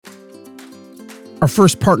Our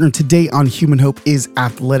first partner today on Human Hope is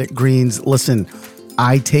Athletic Greens. Listen,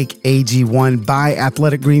 I take AG1 by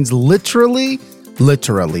Athletic Greens literally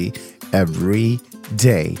every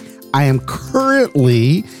day. I am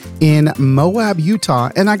currently in Moab,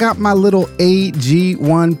 Utah, and I got my little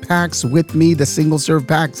AG1 packs with me, the single serve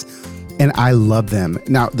packs, and I love them.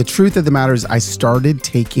 Now, the truth of the matter is I started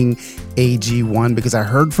taking AG1 because I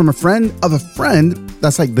heard from a friend of a friend,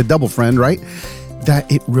 that's like the double friend, right?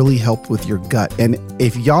 That it really helped with your gut. And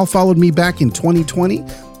if y'all followed me back in 2020,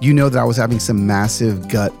 you know that I was having some massive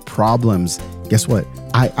gut problems. Guess what?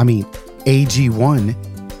 I mean, AG1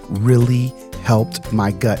 really helped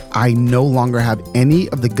my gut. I no longer have any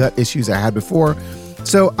of the gut issues I had before.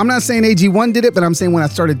 So I'm not saying AG1 did it, but I'm saying when I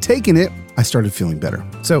started taking it, I started feeling better.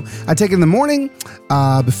 So I take it in the morning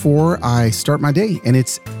before I start my day, and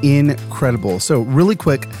it's incredible. So really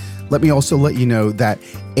quick, let me also let you know that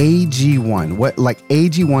AG1,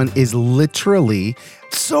 AG1 is literally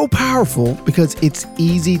so powerful because it's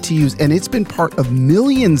easy to use, and it's been part of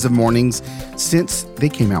millions of mornings since they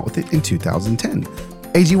came out with it in 2010.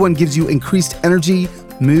 AG1 gives you increased energy,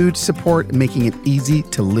 mood support, making it easy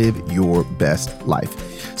to live your best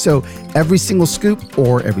life. So every single scoop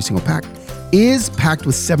or every single pack is packed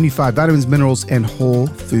with 75 vitamins, minerals, and whole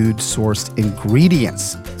food sourced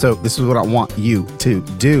ingredients. So this is what I want you to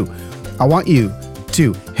do. I want you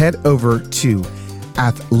to head over to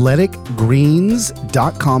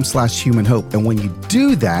athleticgreens.com/humanhope. And when you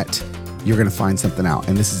do that, you're going to find something out.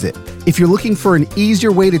 And this is it. If you're looking for an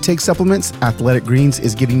easier way to take supplements, Athletic Greens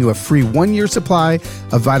is giving you a free 1-year supply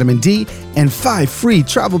of vitamin D and 5 free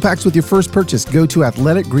travel packs with your first purchase. Go to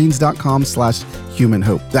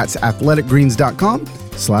athleticgreens.com/humanhope. That's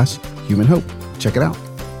athleticgreens.com/humanhope. Check it out.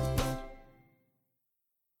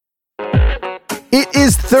 It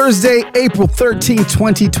is Thursday, April 13,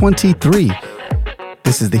 2023.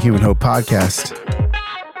 This is the Human Hope Podcast.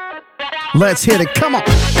 Let's hit it. Come on.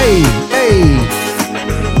 Hey, hey.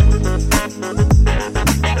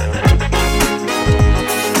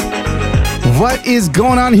 What is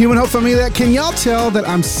going on, Human Hope Familia? Can y'all tell that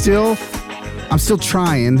I'm still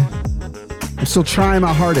trying. I'm still trying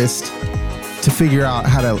my hardest to figure out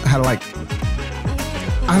how to like,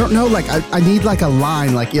 I don't know, like I need like a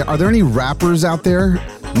line. Like, are there any rappers out there?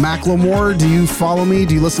 Macklemore, do you follow me?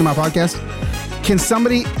 Do you listen to my podcast? Can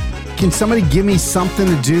somebody give me something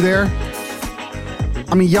to do there?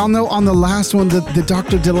 I mean, y'all know on the last one, the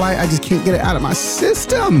Dr. Delight, I just can't get it out of my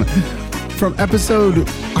system. From episode,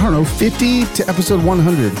 50 to episode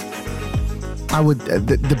 100,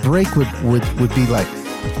 the break would be like,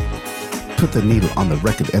 put the needle on the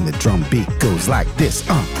record and the drum beat goes like this.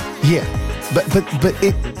 Yeah, but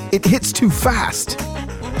it hits too fast.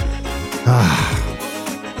 I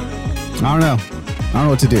don't know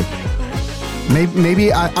what to do.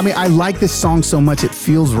 Maybe I like this song so much it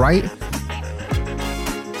feels right.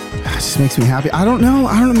 It just makes me happy. I don't know.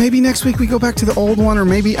 Maybe next week we go back to the old one, or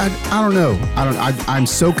maybe I don't know. I'm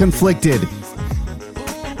so conflicted.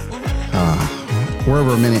 We're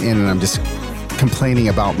over a minute in, and I'm just complaining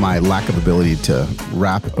about my lack of ability to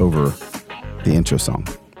rap over the intro song.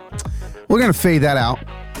 We're gonna fade that out,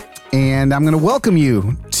 and I'm gonna welcome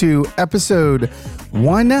you to episode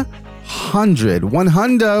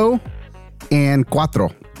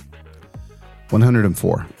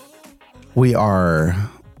 104. We are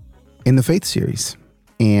in the faith series.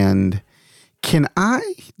 And can I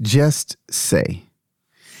just say,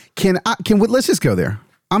 let's just go there.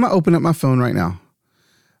 I'm going to open up my phone right now.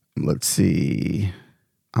 Let's see.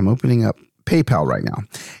 I'm opening up PayPal right now.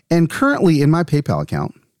 And currently in my PayPal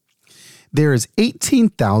account, there is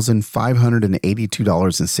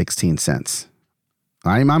 $18,582.16.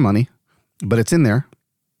 That ain't my money, but it's in there.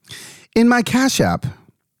 In my Cash App,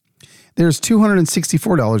 there's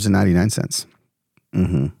 $264.99.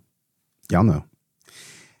 Y'all know.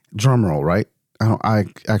 Drum roll, right? I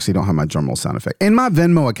actually don't have my drum roll sound effect. In my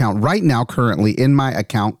Venmo account right now, currently,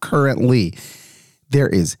 there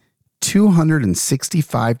is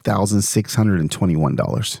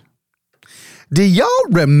 $265,621. Do y'all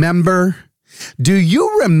remember? Do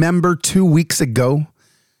you remember 2 weeks ago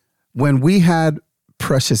when we had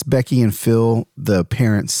precious Becky and Phil, the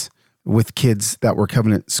parents with kids that were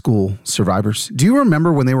covenant school survivors? Do you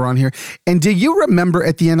remember when they were on here? And do you remember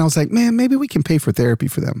at the end, I was like, man, maybe we can pay for therapy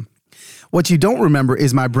for them. What you don't remember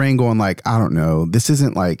is my brain going like, I don't know. This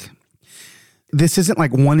isn't like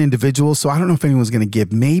one individual. So I don't know if anyone's going to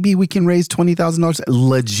give. Maybe we can raise $20,000.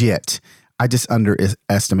 Legit. I just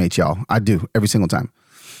underestimate y'all. I do every single time.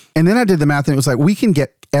 And then I did the math and it was like, we can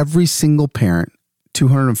get every single parent,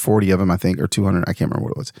 240 of them, I think, or 200. I can't remember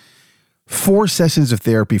what it was. 4 sessions of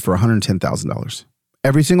therapy for $110,000.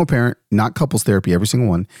 Every single parent, not couples therapy, every single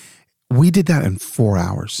one. We did that in 4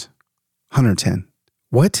 hours. 110.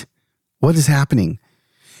 What? What is happening?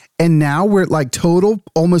 And now we're at like total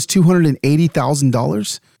almost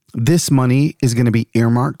 $280,000. This money is going to be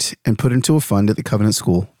earmarked and put into a fund at the Covenant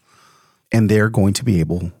School. And they're going to be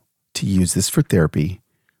able to use this for therapy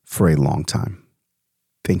for a long time.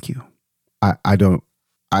 Thank you. I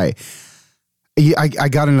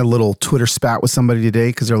got in a little Twitter spat with somebody today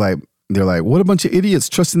because they're like, what a bunch of idiots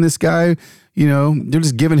trusting this guy. You know, they're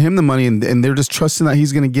just giving him the money and they're just trusting that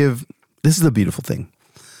he's going to give. This is the beautiful thing.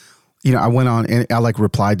 You know, I went on and I like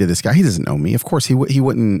replied to this guy. He doesn't know me. Of course, he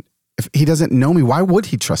wouldn't. If he doesn't know me, why would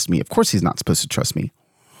he trust me? Of course, he's not supposed to trust me.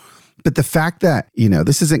 But the fact that, you know,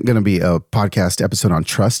 this isn't going to be a podcast episode on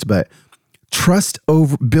trust, but trust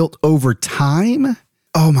built over time.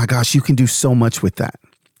 Oh my gosh, you can do so much with that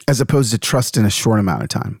as opposed to trust in a short amount of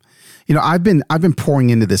time. You know, I've been pouring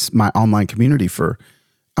into this, my online community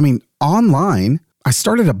online, I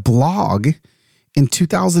started a blog in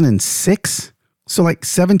 2006. So like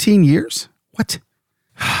 17 years. What?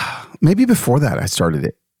 Maybe before that I started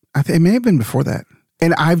it. It may have been before that.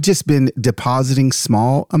 And I've just been depositing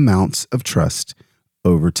small amounts of trust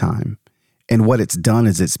over time. And what it's done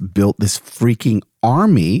is it's built this freaking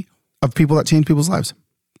army of people that change people's lives.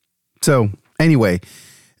 So anyway,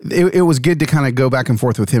 it was good to kind of go back and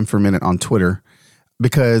forth with him for a minute on Twitter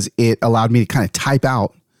because it allowed me to kind of type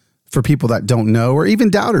out for people that don't know or even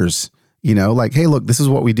doubters, you know, like, hey, look, this is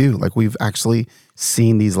what we do. Like we've actually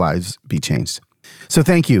seen these lives be changed. So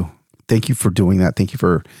thank you. Thank you for doing that. Thank you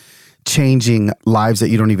for changing lives that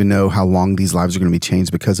you don't even know how long these lives are going to be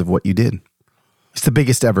changed because of what you did. It's the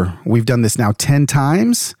biggest ever. We've done this now 10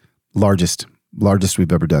 times. Largest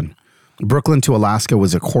we've ever done. Brooklyn to Alaska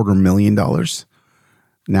was $250,000.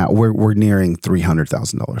 Now we're nearing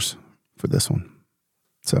 $300,000 for this one.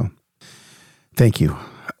 So thank you.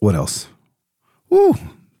 What else? Woo,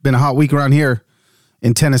 been a hot week around here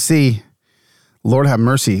in Tennessee. Lord have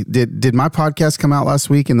mercy. Did my podcast come out last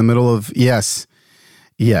week in the middle of? Yes.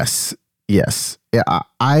 Yeah,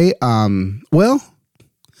 well,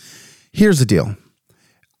 here's the deal.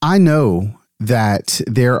 I know that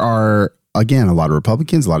there are, again, a lot of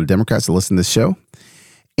Republicans, a lot of Democrats that listen to this show.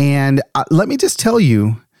 And let me just tell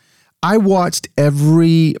you, I watched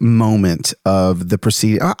every moment of the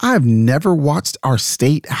proceeding. I've never watched our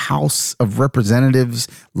state House of Representatives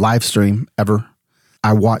live stream ever.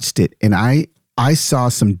 I watched it and I saw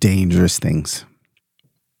some dangerous things.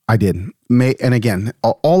 I did. And again,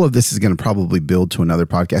 all of this is going to probably build to another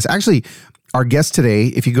podcast. Actually, our guest today,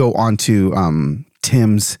 if you go on to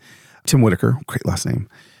Tim Whitaker, great last name,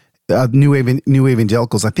 New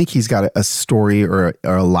Evangelicals, I think he's got a story or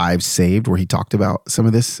a live saved where he talked about some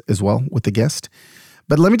of this as well with the guest.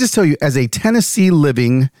 But let me just tell you, as a Tennessee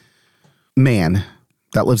living man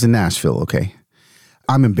that lives in Nashville, okay,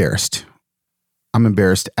 I'm embarrassed. I'm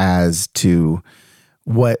embarrassed as to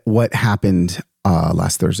what happened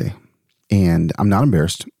last Thursday. And I'm not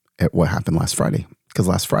embarrassed at what happened last Friday, because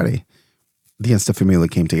last Friday, the Insta Familia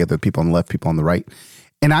came together, people on the left, people on the right.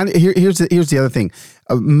 And here's the other thing.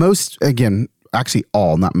 Most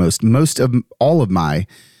of all of my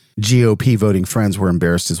GOP voting friends were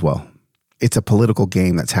embarrassed as well. It's a political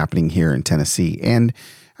game that's happening here in Tennessee. And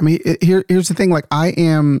I mean, here's the thing. Like I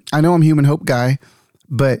know I'm human hope guy,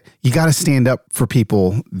 but you got to stand up for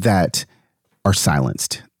people that are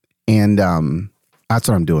silenced. And that's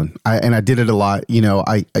what I'm doing. I did it a lot. You know,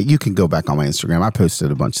 you can go back on my Instagram. I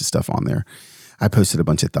posted a bunch of stuff on there. I posted a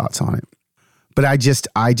bunch of thoughts on it. But I just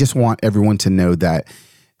want everyone to know that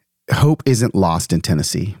hope isn't lost in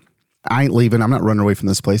Tennessee. I ain't leaving. I'm not running away from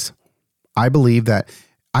this place. I believe that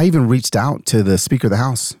I even reached out to the Speaker of the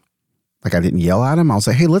House. Like I didn't yell at him. I'll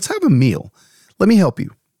say, hey, let's have a meal. Let me help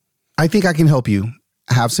you. I think I can help you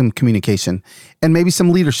have some communication and maybe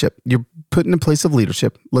some leadership. You're put in a place of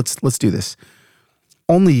leadership. Let's do this.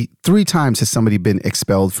 Only 3 times has somebody been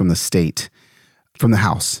expelled from the state, from the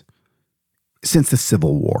House, since the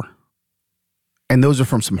Civil War. And those are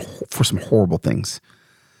for some horrible things.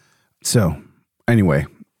 So anyway,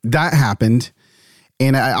 that happened.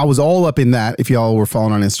 And I was all up in that, if y'all were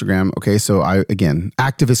following on Instagram. Okay, so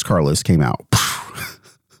activist Carlos came out.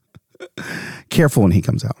 Careful when he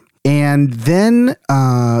comes out. And then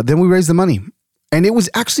we raised the money. And it was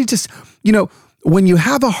actually just, you know, when you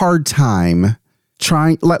have a hard time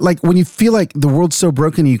trying, like when you feel like the world's so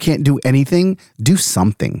broken and you can't do anything, do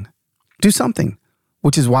something. Do something.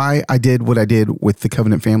 Which is why I did what I did with the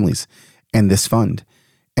Covenant families and this fund.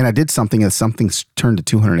 And I did something and something's turned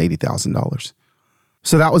to $280,000.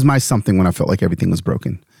 So that was my something when I felt like everything was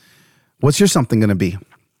broken. What's your something going to be?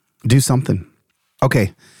 Do something.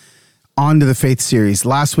 Okay. On to the faith series.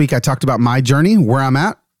 Last week, I talked about my journey, where I'm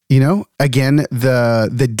at. Again,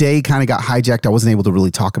 the day kind of got hijacked. I wasn't able to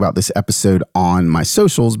really talk about this episode on my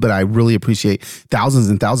socials, but I really appreciate thousands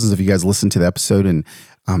and thousands of you guys listen to the episode. And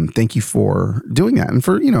thank you for doing that and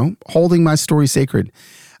for, holding my story sacred.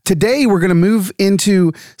 Today, we're going to move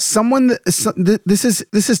into someone this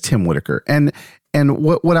is Tim Whitaker. And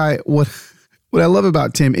what I love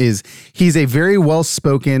about Tim is he's a very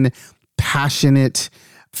well-spoken, passionate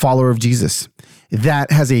follower of Jesus that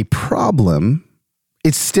has a problem.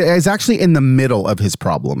 It's actually in the middle of his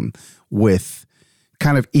problem with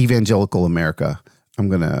kind of evangelical America.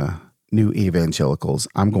 New evangelicals.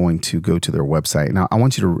 I'm going to go to their website. Now, I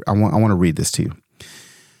want to read this to you.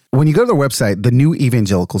 When you go to their website, the New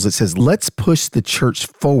Evangelicals, it says, let's push the church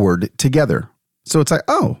forward together. So it's like,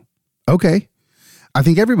 oh, okay. I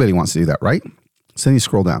think everybody wants to do that, right? So then you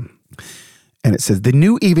scroll down and it says, the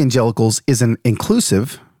New Evangelicals is an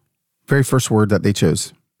inclusive, very first word that they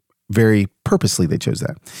chose. Very purposely, they chose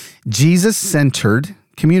that. Jesus-centered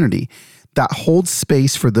community that holds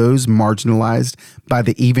space for those marginalized by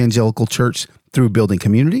the evangelical church through building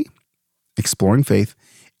community, exploring faith,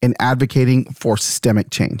 and advocating for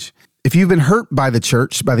systemic change. If you've been hurt by the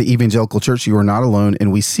church, by the evangelical church, you are not alone,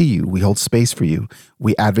 and we see you. We hold space for you.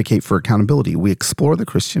 We advocate for accountability. We explore the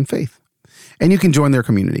Christian faith. And you can join their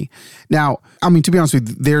community. Now, to be honest with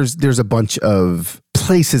you, there's a bunch of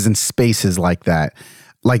places and spaces like that,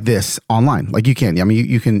 like this online. Like you can.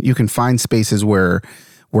 You can find spaces where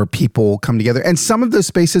people come together. And some of those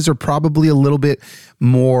spaces are probably a little bit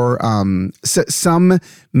more, some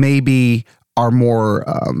maybe are more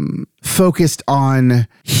focused on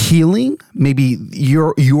healing, maybe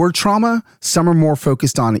your trauma. Some are more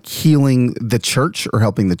focused on healing the church or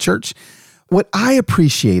helping the church. What I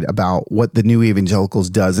appreciate about what the New Evangelicals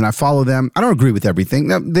does, and I follow them, I don't agree with everything.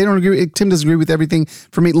 They don't agree. Tim doesn't agree with everything.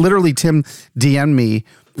 For me, literally, Tim DM'd me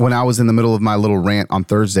when I was in the middle of my little rant on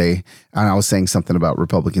Thursday, and I was saying something about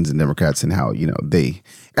Republicans and Democrats and how,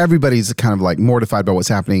 everybody's kind of like mortified by what's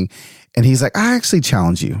happening. And he's like, I actually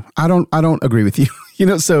challenge you. I don't agree with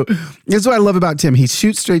you. So that's what I love about Tim. He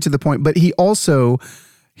shoots straight to the point, but he also,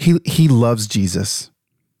 he loves Jesus.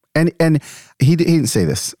 And he didn't say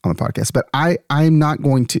this on the podcast, but I'm not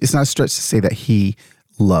going to, it's not a stretch to say that he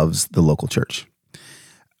loves the local church.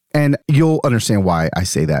 And you'll understand why I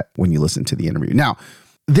say that when you listen to the interview. Now,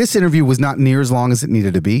 this interview was not near as long as it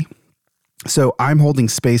needed to be. So I'm holding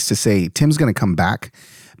space to say Tim's going to come back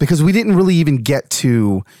because we didn't really even get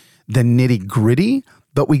to the nitty gritty,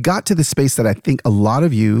 but we got to the space that I think a lot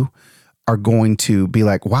of you are going to be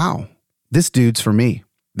like, wow, this dude's for me.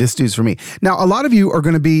 This dude's for me. Now, a lot of you are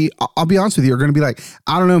going to be, I'll be honest with you, are going to be like,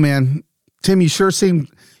 I don't know, man. Tim, you sure seem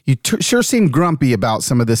grumpy about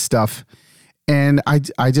some of this stuff. And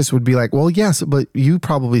I just would be like, well, yes, but you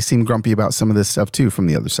probably seem grumpy about some of this stuff too from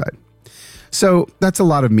the other side. So that's a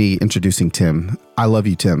lot of me introducing Tim. I love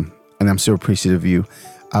you, Tim, and I'm so appreciative of you.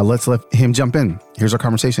 Let's let him jump in. Here's our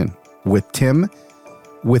conversation with Tim,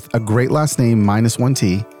 with a great last name, -1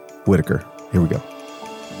 T, Whitaker. Here we go.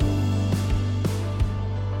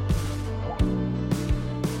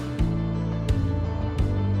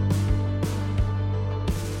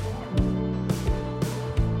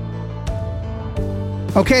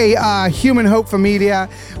 Okay, Human Hope for Media.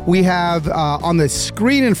 We have on the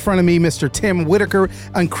screen in front of me, Mr. Tim Whitaker.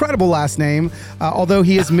 Incredible last name, although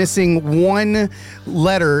he is missing one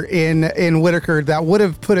letter in Whitaker that would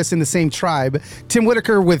have put us in the same tribe. Tim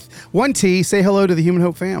Whitaker with 1 T. Say hello to the Human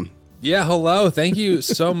Hope fam. Yeah, hello. Thank you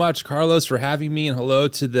so much, Carlos, for having me, and hello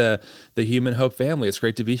to the Human Hope family. It's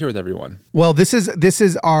great to be here with everyone. Well, this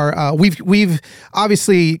is our we've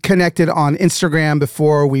obviously connected on Instagram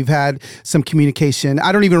before. We've had some communication.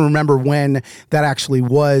 I don't even remember when that actually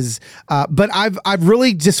was, but I've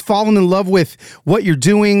really just fallen in love with what you're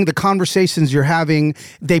doing, the conversations you're having.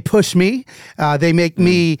 They push me. They make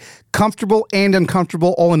me comfortable and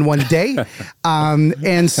uncomfortable all in one day.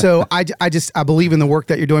 And so I believe in the work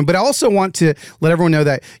that you're doing, but I also want to let everyone know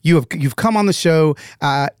that you've come on the show,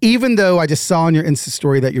 even though I just saw on your Insta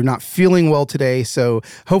story that you're not feeling well today. So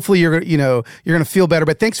hopefully you're going to feel better,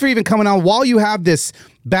 but thanks for even coming on while you have this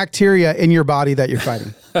bacteria in your body that you're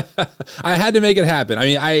fighting. I had to make it happen. I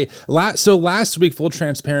mean, last week, full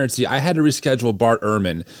transparency, I had to reschedule Bart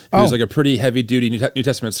Ehrman, who's like a pretty heavy duty New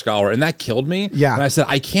Testament scholar, and that killed me. Yeah. And I said,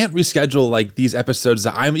 I can't reschedule like these episodes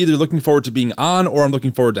that I'm either looking forward to being on or I'm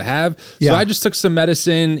looking forward to have. So I just took some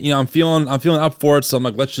medicine. I'm feeling up for it. So I'm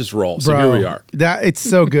like, let's just roll. So here we are. It's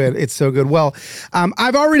so good. It's so good. Well,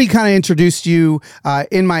 I've already kind of introduced you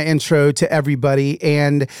in my intro to everybody,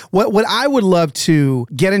 and what I would love to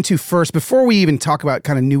get into first, before we even talk about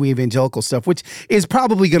kind of new evangelical stuff, which is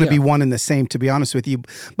probably going to be one and the same, to be honest with you.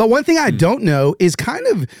 But one thing I don't know is kind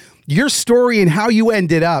of your story and how you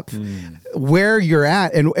ended up where you're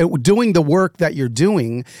at and doing the work that you're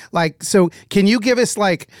doing. Like, so can you give us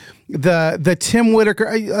like the Tim Whitaker,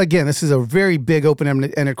 again, this is a very big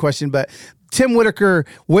open-ended question, but Tim Whitaker,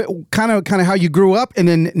 kind of how you grew up, and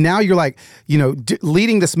then now you're like,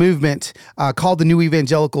 leading this movement called the New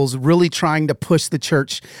Evangelicals, really trying to push the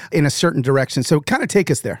church in a certain direction. So kind of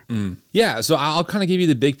take us there. Yeah, so I'll kind of give you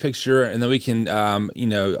the big picture, and then we can,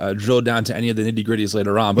 drill down to any of the nitty gritties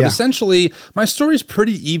later on. But essentially, my story is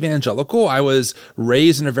pretty evangelical. I was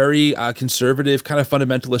raised in a very conservative, kind of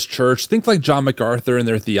fundamentalist church. Think like John MacArthur and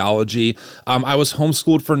their theology. I was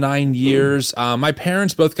homeschooled for 9 years. My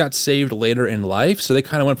parents both got saved later in life, so they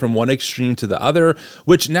kind of went from one extreme to the other,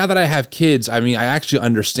 which now that I have kids, I mean, I actually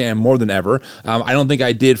understand more than ever. I don't think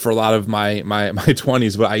I did for a lot of my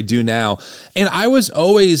 20s, but I do now. And I was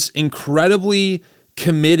always incredibly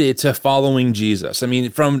committed to following Jesus. I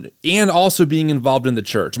mean, and also being involved in the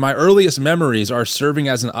church. My earliest memories are serving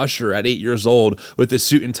as an usher at 8 years old with a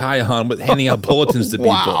suit and tie on, with handing out bulletins to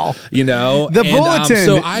people. The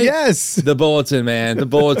bulletin. Yes, the bulletin, man, the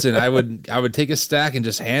bulletin. I would take a stack and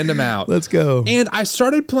just hand them out. Let's go. And I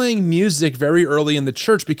started playing music very early in the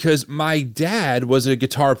church because my dad was a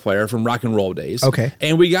guitar player from rock and roll days. Okay,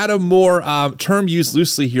 and we got a more term used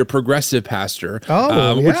loosely here, progressive pastor.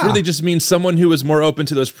 Which really just means someone who was more open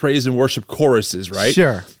to those praise and worship choruses, right?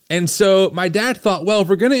 Sure. And so my dad thought, well, if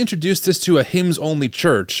we're going to introduce this to a hymns-only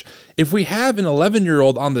church, if we have an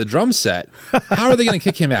 11-year-old on the drum set, how are they going to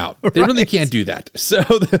kick him out? They really can't do that. So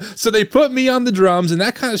they put me on the drums, and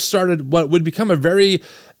that kind of started what would become a very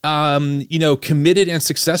committed and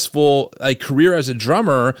successful career as a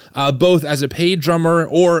drummer, both as a paid drummer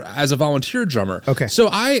or as a volunteer drummer. Okay. So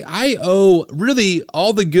I owe really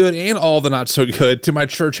all the good and all the not so good to my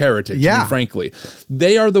church heritage. Yeah. I mean, frankly,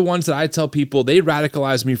 they are the ones that I tell people they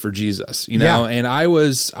radicalized me for Jesus, and I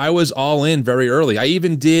was all in very early. I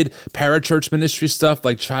even did parachurch ministry stuff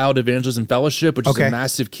like Child Evangelism Fellowship, which is a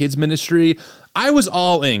massive kids ministry. I was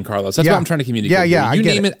all in, Carlos. That's what I'm trying to communicate. Yeah, you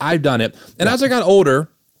name it, I've done it. And as I got older,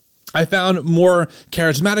 I found more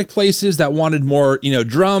charismatic places that wanted more,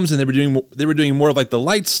 drums, and they were doing more of like the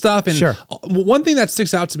light stuff. And one thing that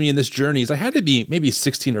sticks out to me in this journey is I had to be maybe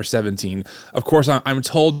 16 or 17. Of course, I'm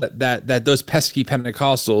told that those pesky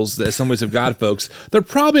Pentecostals, the Assemblies of God folks, they're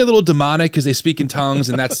probably a little demonic because they speak in tongues,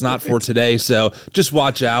 and that's not for today. So just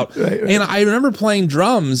watch out. Right. And I remember playing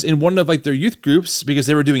drums in one of like their youth groups because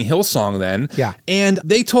they were doing Hillsong then. Yeah. And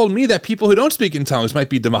they told me that people who don't speak in tongues might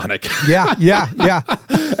be demonic. Yeah.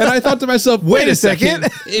 And I thought to myself, wait a second.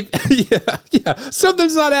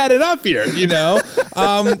 Something's not adding up here,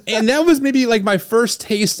 And that was maybe like my first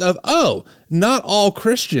taste of, not all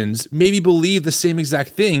Christians maybe believe the same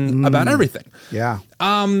exact thing about everything. Yeah.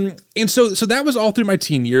 And so that was all through my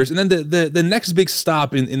teen years. And then the next big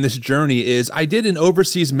stop in this journey is I did an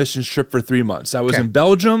overseas mission trip for 3 months. I was in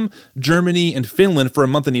Belgium, Germany, and Finland for a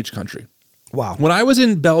month in each country. Wow. When I was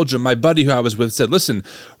in Belgium, my buddy who I was with said, listen,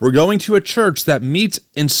 we're going to a church that meets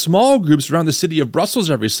in small groups around the city of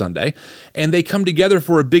Brussels every Sunday, and they come together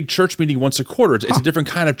for a big church meeting once a quarter. It's a different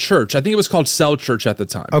kind of church. I think it was called Cell Church at the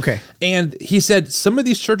time. Okay. And he said, some of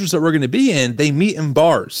these churches that we're going to be in, they meet in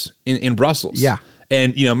bars in Brussels. Yeah.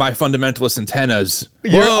 And, my fundamentalist antennas,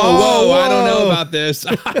 whoa, I don't know about this.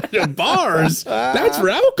 Bars, that's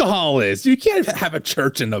where alcohol is. You can't have a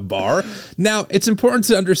church in a bar. Now, it's important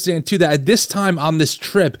to understand, too, that at this time on this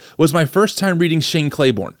trip was my first time reading Shane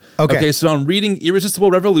Claiborne. Okay, so I'm reading Irresistible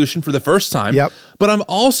Revolution for the first time. Yep. But I'm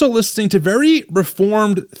also listening to very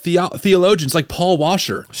reformed theologians like Paul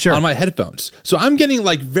Washer on my headphones. So I'm getting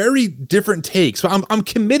like very different takes. So I'm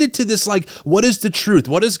committed to this, like, what is the truth?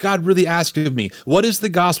 What does God really ask of me? What is the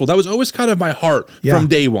gospel? That was always kind of my heart from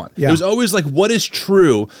day one. Yeah. It was always like, what is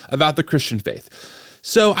true about the Christian faith?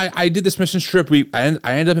 So I did this mission trip. I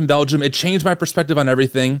ended up in Belgium. It changed my perspective on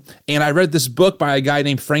everything. And I read this book by a guy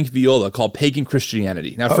named Frank Viola called Pagan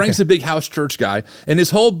Christianity. Now, Frank's a big house church guy, and his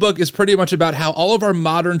whole book is pretty much about how all of our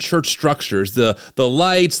modern church structures, the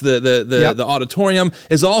lights, the auditorium,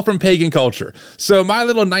 is all from pagan culture. So my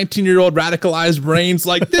little 19-year-old radicalized brain's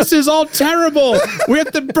like, this is all terrible. We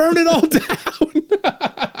have to burn it all down.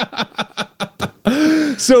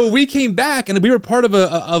 So we came back, and we were part of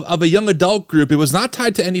a young adult group. It was not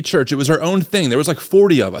tied to any church. It was our own thing. There was like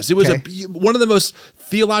 40 of us. It was one of the most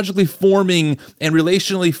theologically forming and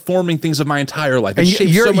relationally forming things of my entire life. It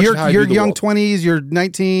shaped so much of how I view the young world. 20s, you're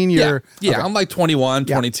 19, you're... Yeah, I'm like 21,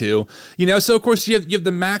 22. So of course you have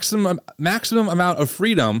the maximum amount of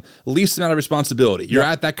freedom, least amount of responsibility. You're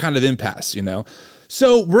at that kind of impasse,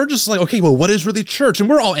 So we're just like, okay, well, what is really church? And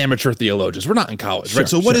we're all amateur theologians. We're not in college, right?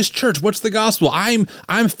 So what is church? What's the gospel? I'm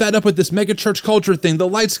fed up with this mega church culture thing. The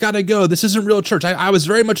light's got to go. This isn't real church. I was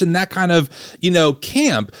very much in that kind of,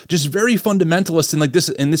 camp, just very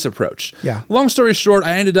fundamentalist in this approach. Yeah. Long story short,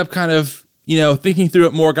 I ended up kind of, thinking through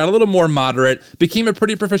it more, got a little more moderate, became a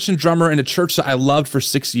pretty proficient drummer in a church that I loved for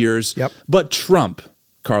 6 years. Yep. But Trump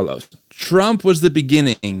was the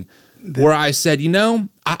beginning where I said,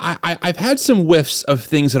 I've had some whiffs of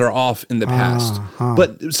things that are off in the past,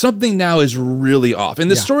 but something now is really off. And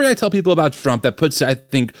the story I tell people about Trump that puts it, I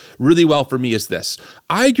think, really well for me is this.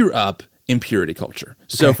 I grew up in purity culture.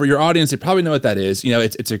 So for your audience, they probably know what that is.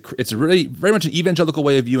 It's a really very much an evangelical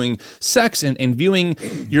way of viewing sex and viewing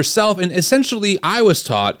yourself. And essentially, I was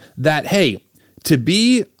taught that, hey, to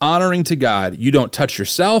be honoring to God, you don't touch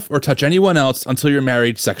yourself or touch anyone else until you're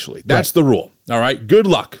married sexually. That's the rule. All right. Good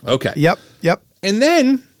luck. Okay. Yep. And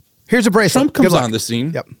then here's a bracelet. Trump comes on the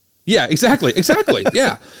scene. Yep. Yeah, exactly.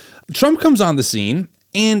 Yeah. Trump comes on the scene,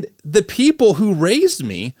 and the people who raised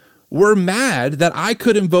me were mad that I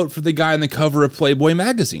couldn't vote for the guy on the cover of Playboy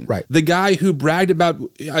magazine. Right. The guy who bragged about,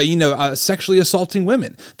 sexually assaulting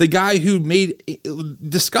women. The guy who made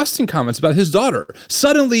disgusting comments about his daughter.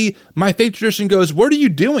 Suddenly, my faith tradition goes, what are you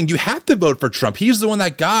doing? You have to vote for Trump. He's the one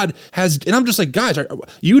that God has. And I'm just like, guys,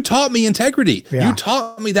 you taught me integrity. Yeah. You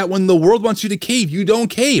taught me that when the world wants you to cave, you don't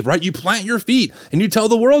cave, right? You plant your feet and you tell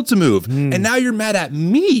the world to move. And now you're mad at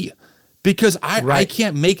me because I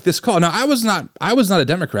can't make this call. Now, I was not a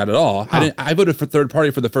Democrat at all. I voted for third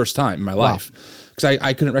party for the first time in my life because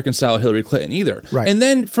I couldn't reconcile Hillary Clinton either. Right. And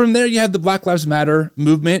then from there, you had the Black Lives Matter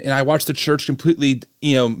movement, and I watched the church completely,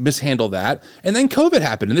 mishandle that. And then COVID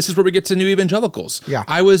happened, and this is where we get to new evangelicals. Yeah.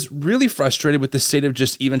 I was really frustrated with the state of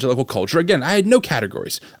just evangelical culture. Again, I had no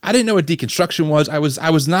categories. I didn't know what deconstruction was. I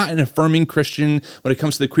was not an affirming Christian when it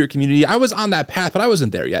comes to the queer community. I was on that path, but I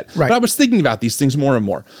wasn't there yet. Right. But I was thinking about these things more and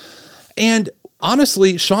more. And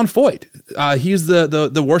honestly, Sean Foyt, he's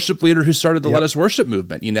the worship leader who started the Let Us Worship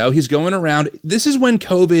movement. He's going around. This is when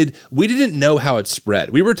COVID, we didn't know how it spread.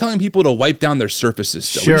 We were telling people to wipe down their surfaces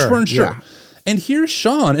still. We just weren't sure. Yeah. And here's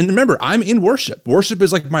Sean. And remember, I'm in worship. Worship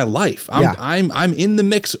is like my life. I'm in the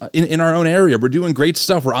mix in our own area. We're doing great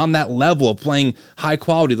stuff. We're on that level of playing high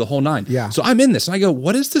quality, the whole nine. Yeah. So I'm in this. And I go,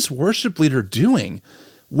 what is this worship leader doing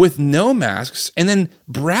with no masks and then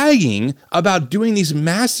bragging about doing these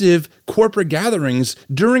massive corporate gatherings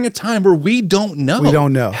during a time where we don't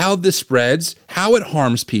know how this spreads, how it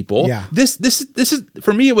harms people. Yeah. This is,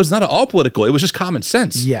 for me, it was not at all political. It was just common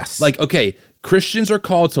sense. Yes. Like, okay, Christians are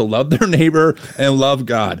called to love their neighbor and love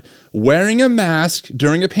God. Wearing a mask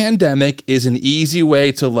during a pandemic is an easy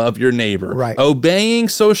way to love your neighbor. Right. Obeying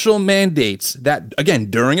social mandates that, again,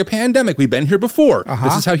 during a pandemic, we've been here before.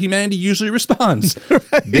 This is how humanity usually responds.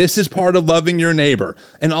 Right. This is part of loving your neighbor.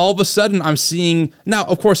 And all of a sudden I'm seeing, now,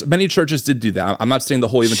 of course, many churches did do that. I'm not saying the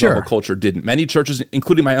whole evangelical culture didn't. Many churches,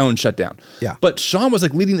 including my own, shut down. Yeah. But Sean was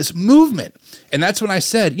like leading this movement. And that's when I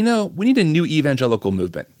said, we need a new evangelical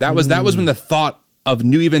movement. That was when the thought of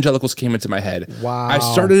new evangelicals came into my head. Wow. I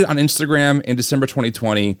started on Instagram in December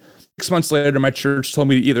 2020. 6 months later, my church told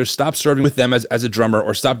me to either stop serving with them as a drummer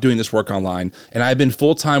or stop doing this work online. And I've been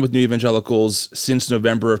full-time with new evangelicals since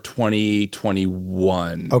November of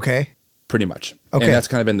 2021. Okay. Pretty much. Okay. And that's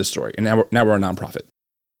kind of been the story. And now we're a nonprofit.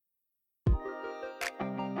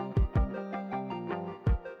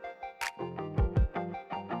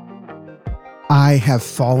 I have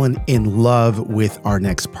fallen in love with our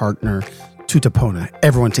next partner, Tutapona.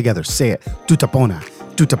 Everyone together, say it. Tutapona,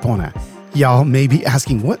 Tutapona. Y'all may be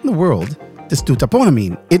asking, what in the world does Tutapona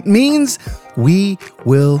mean? It means we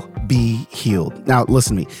will be healed. Now,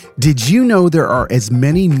 listen to me. Did you know there are as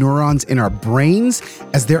many neurons in our brains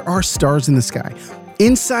as there are stars in the sky?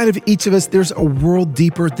 Inside of each of us, there's a world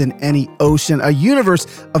deeper than any ocean, a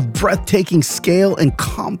universe of breathtaking scale and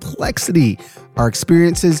complexity. Our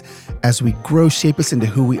experiences as we grow shape us into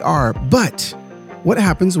who we are. But what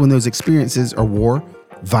happens when those experiences are war,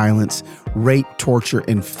 violence, rape, torture,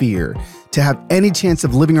 and fear? To have any chance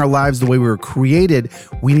of living our lives the way we were created,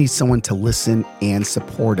 we need someone to listen and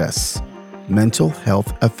support us. Mental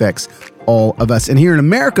health affects all of us. And here in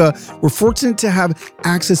America, we're fortunate to have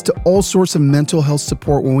access to all sorts of mental health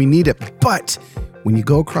support when we need it. But when you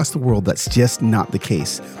go across the world, that's just not the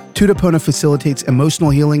case. Tutapona facilitates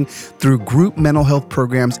emotional healing through group mental health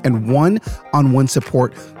programs and one-on-one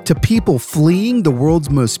support to people fleeing the world's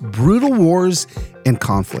most brutal wars and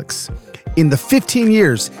conflicts. In the 15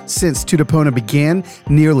 years since Tutapona began,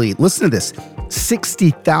 nearly, listen to this,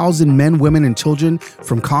 60,000 men, women, and children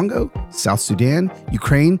from Congo, South Sudan,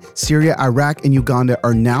 Ukraine, Syria, Iraq, and Uganda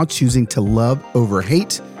are now choosing to love over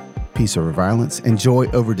hate. peace over violence, and joy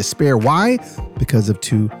over despair. Why? Because of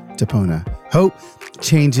Tutapona. Hope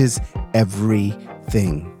changes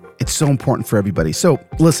everything. It's so important for everybody. So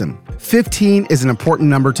listen, 15 is an important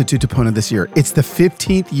number to Tutapona this year. It's the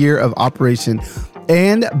 15th year of operation.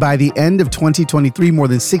 And by the end of 2023, more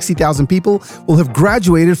than 60,000 people will have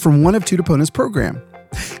graduated from one of Tutapona's program.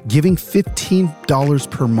 Giving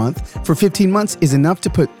 $15 per month for 15 months is enough to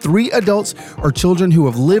put 3 adults or children who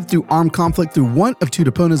have lived through armed conflict through one of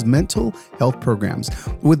Tutapona's mental health programs.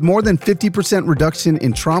 With more than 50% reduction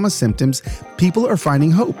in trauma symptoms, people are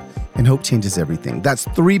finding hope. And hope changes everything. That's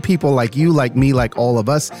 3 people like you, like me, like all of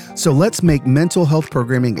us. So let's make mental health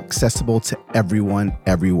programming accessible to everyone,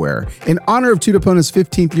 everywhere. In honor of Tutapona's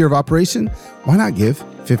 15th year of operation, why not give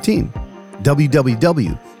 15?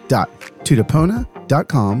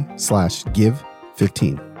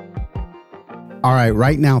 www.tutapona.com/give15. All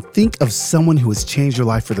right now, think of someone who has changed your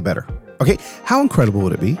life for the better. Okay, how incredible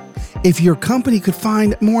would it be if your company could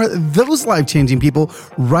find more of those life-changing people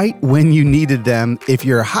right when you needed them? If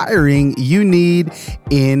you're hiring, you need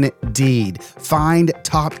Indeed. Find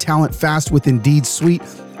top talent fast with Indeed's suite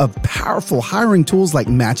of powerful hiring tools like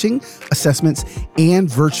matching, assessments, and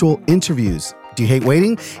virtual interviews. Do you hate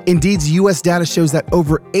waiting? Indeed's U.S. data shows that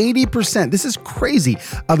over 80%, this is crazy,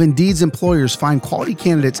 of Indeed's employers find quality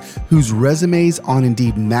candidates whose resumes on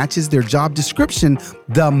Indeed matches their job description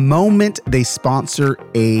the moment they sponsor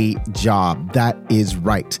a job. That is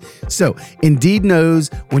right. So Indeed knows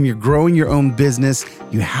when you're growing your own business,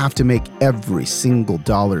 you have to make every single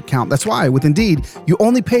dollar count. That's why with Indeed, you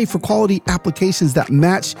only pay for quality applications that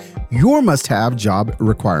match your must-have job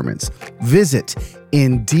requirements. Visit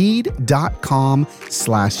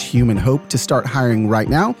Indeed.com/human hope to start hiring right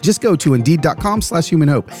now. Just go to Indeed.com/human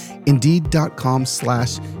hope.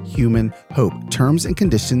 Indeed.com/human hope. Terms and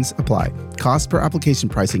conditions apply. Cost per application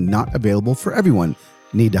pricing not available for everyone.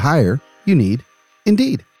 Need to hire? You need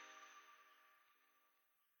Indeed.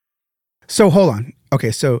 So hold on.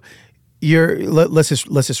 Okay, so let's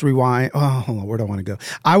just rewind. Oh, hold on. Where do I want to go?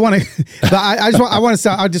 I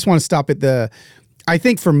just want to stop at the. I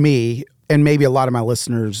think for me, and maybe a lot of my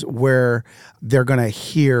listeners, where they're going to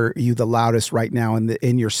hear you the loudest right now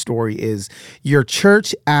in your story is your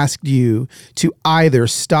church asked you to either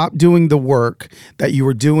stop doing the work that you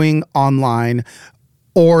were doing online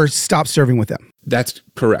or stop serving with them. That's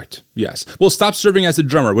correct. Yes. Well, stop serving as a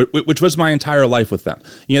drummer, which was my entire life with them.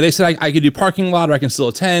 You know, they said I could do parking lot or I can still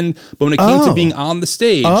attend. But when it came to being on the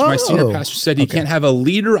stage, my senior pastor said you can't have a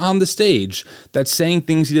leader on the stage that's saying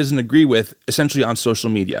things he doesn't agree with, essentially on social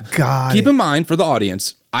media. Keep in mind, for the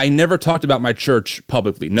audience, I never talked about my church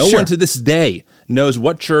publicly. No one to this day knows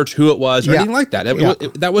what church, who it was, or anything like that.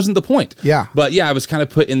 That wasn't the point. But I was kind of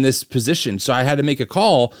put in this position. So I had to make a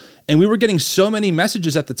call. And we were getting so many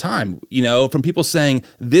messages at the time, you know, from people saying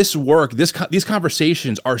this work, these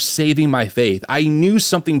conversations are saving my faith. I knew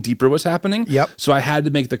something deeper was happening. So I had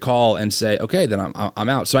to make the call and say, okay, then I'm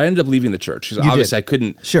out. So I ended up leaving the church because obviously I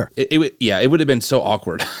couldn't. It would have been so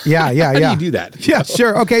awkward. How do you do that?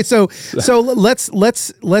 Okay. So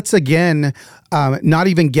let's again not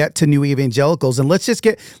even get to New Evangelicals, and let's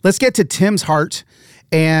get to Tim's heart.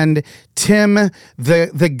 And Tim,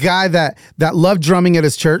 the guy that loved drumming at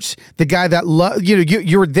his church, the guy that loved,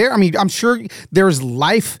 you were there. I mean, I'm sure there's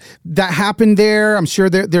life that happened there. I'm sure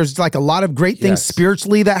there's like a lot of great things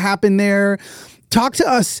spiritually that happened there. Talk to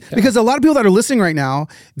us, because a lot of people that are listening right now,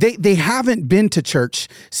 they haven't been to church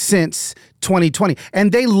since 2020,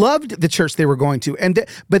 and they loved the church they were going to,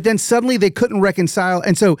 but then suddenly they couldn't reconcile.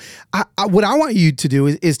 And so what I want you to do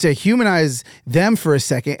is to humanize them for a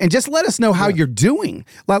second and just let us know how you're doing.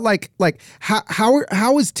 Like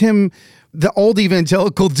how is Tim, the old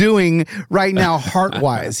evangelical, doing right now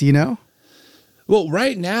heart-wise, you know? Well,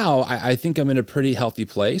 right now, I think I'm in a pretty healthy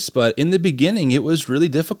place, but in the beginning, it was really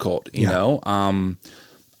difficult, you know?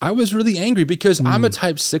 I was really angry because I'm a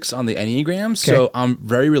type 6 on the Enneagram, so I'm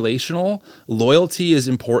very relational. Loyalty is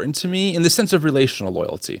important to me in the sense of relational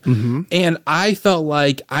loyalty. And I felt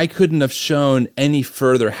like I couldn't have shown any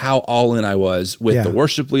further how all in I was with the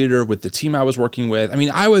worship leader, with the team I was working with. I mean,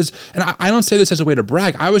 I was, and I don't say this as a way to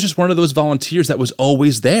brag, I was just one of those volunteers that was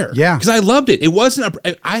always there. Because I loved it. It wasn't,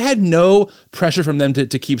 I had no pressure from them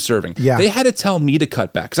to keep serving. They had to tell me to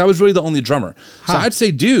cut back because I was really the only drummer. So I'd say,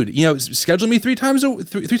 dude, schedule me three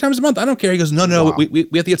 3 times a month. I don't care. He goes, no, wow. we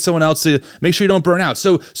have to get someone else to make sure you don't burn out.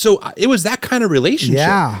 So it was that kind of relationship.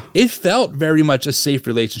 Yeah. It felt very much a safe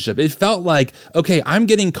relationship. It felt like, okay, I'm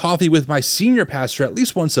getting coffee with my senior pastor at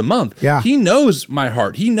least once a month. Yeah. He knows my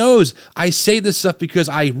heart. He knows I say this stuff because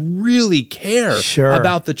I really care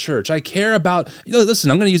about the church. I care about, listen,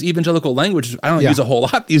 I'm going to use evangelical language. I don't use a whole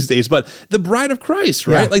lot these days, but the bride of Christ,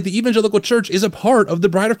 right? Like the evangelical church is a part of the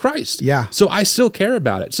bride of Christ. Yeah. So I still care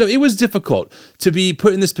about it. So it was difficult to be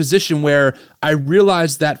put in this position where I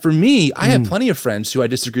realized that for me, I have plenty of friends who I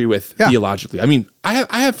disagree with theologically. I mean,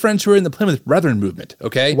 I have friends who are in the Plymouth Brethren movement,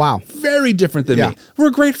 okay? Wow. Very different than me.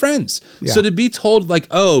 We're great friends. Yeah. So to be told like,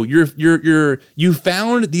 oh, you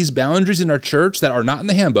found these boundaries in our church that are not in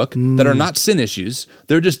the handbook, that are not sin issues.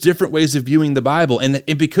 They're just different ways of viewing the Bible. And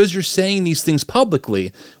because you're saying these things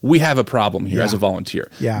publicly, we have a problem here as a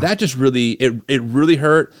volunteer. Yeah. That just really, it really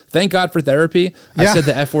hurt. Thank God for therapy. I said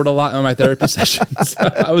the F word a lot on my therapy sessions.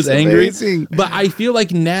 I was angry. Amazing. But I feel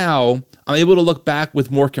like now I'm able to look back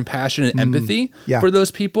with more compassion and empathy for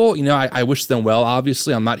those people. I wish them well,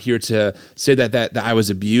 obviously. I'm not here to say that I was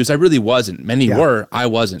abused. I really wasn't. Many were. I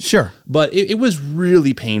wasn't. Sure. But it was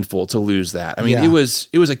really painful to lose that. I mean, it was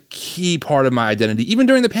a key part of my identity. Even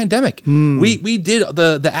during the pandemic, we did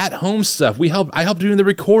the at-home stuff. I helped doing the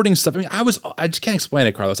recording stuff. I mean, I just can't explain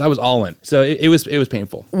it, Carlos. I was all in. So it was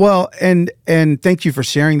painful. Well, and thank you for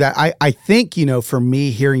sharing that. I think, for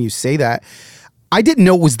me, hearing you say that, I didn't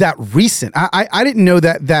know it was that recent. I didn't know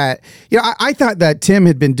that I thought that Tim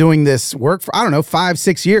had been doing this work for, I don't know,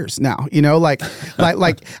 5-6 years now, like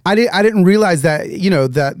I didn't realize that,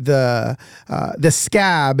 that the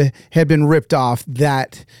scab had been ripped off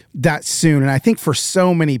that soon. And I think for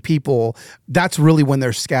so many people, that's really when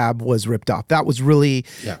their scab was ripped off. That was really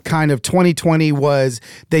kind of 2020 was,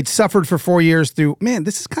 they'd suffered for 4 years through, man,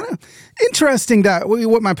 this is kind of interesting that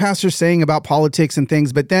what my pastor's saying about politics and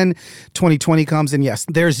things, but then 2020 comes and yes,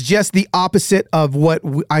 there's just the opposite of what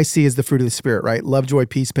I see as the fruit of the Spirit, right? Love, joy,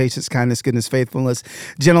 peace, patience, kindness, goodness, faithfulness,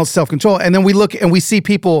 gentleness, self-control. And then we look and we see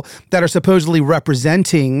people that are supposedly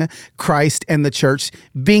representing Christ and the church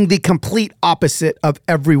being the complete opposite of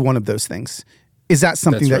every one of those things. Is that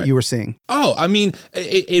something that you were seeing? Oh, I mean,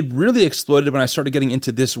 it really exploded when I started getting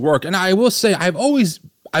into this work. And I will say, I've always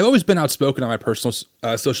been outspoken on my personal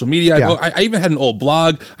social media. I even had an old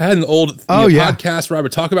blog. I had an old podcast where I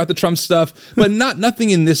would talk about the Trump stuff, but nothing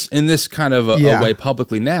in this kind of a way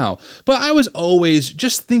publicly now. But I was always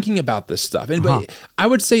just thinking about this stuff. And but I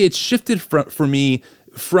would say it's shifted for me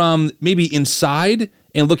from maybe inside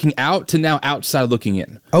and looking out to now outside looking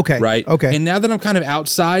in. Okay. Right? Okay. And now that I'm kind of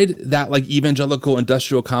outside that like evangelical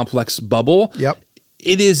industrial complex bubble,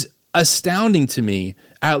 it is astounding to me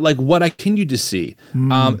at like what I continue to see,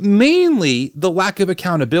 mainly the lack of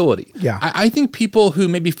accountability. Yeah, I think people who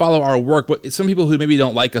maybe follow our work, but some people who maybe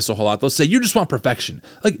don't like us a whole lot, they'll say, you just want perfection.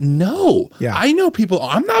 Like, no, I know people,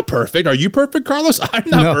 I'm not perfect. Are you perfect, Carlos? I'm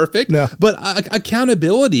not perfect. No. But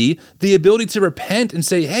accountability, the ability to repent and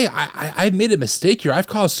say, hey, I've made a mistake here. I've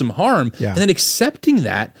caused some harm. And then accepting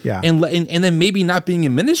that and then maybe not being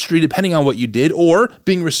in ministry, depending on what you did, or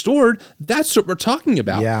being restored. That's what we're talking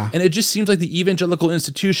about. And it just seems like the evangelical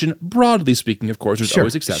institution, broadly speaking, of course, there's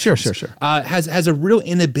always exceptions, has a real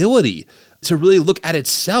inability to really look at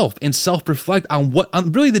itself and self-reflect on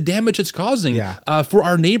really the damage it's causing for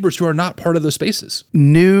our neighbors who are not part of those spaces.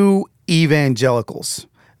 New evangelicals.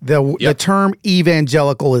 The term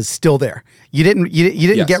evangelical is still there. You didn't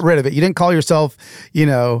get rid of it. You didn't call yourself,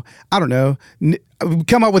 I don't know,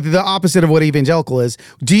 come up with the opposite of what evangelical is.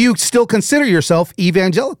 Do you still consider yourself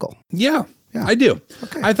evangelical? Yeah, I do.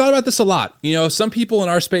 Okay. I thought about this a lot. Some people in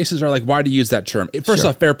our spaces are like, why do you use that term? First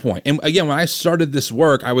off, fair point. And again, when I started this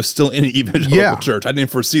work, I was still in an evangelical church. I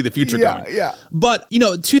didn't foresee the future going. But,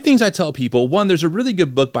 two things I tell people. One, there's a really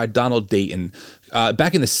good book by Donald Dayton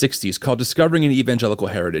back in the 60s called Discovering an Evangelical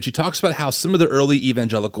Heritage. He talks about how some of the early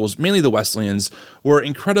evangelicals, mainly the Wesleyans, were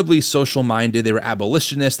incredibly social-minded. They were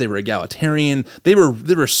abolitionists. They were egalitarian. They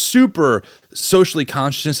were super socially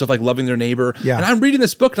conscious of like loving their neighbor. And I'm reading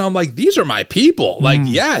this book and I'm like, these are my people. Like,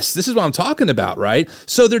 yes, this is what I'm talking about, right?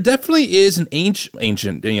 So there definitely is an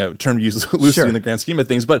ancient term used loosely in the grand scheme of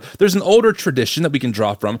things, but there's an older tradition that we can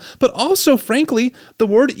draw from. But also, frankly, the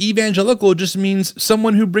word evangelical just means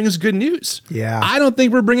someone who brings good news. I don't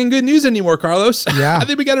think we're bringing good news anymore, Carlos. I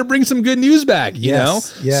think we got to bring some good news back, you know?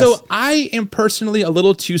 So I am personally a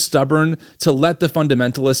little too stubborn to let the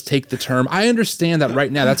fundamentalists take the term. I understand that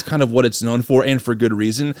right now that's kind of what it's known for, and for good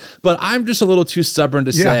reason, but I'm just a little too stubborn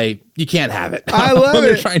to say, you can't have it. I love it. I'm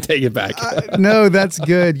going to try and take it back. No, that's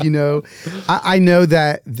good. I know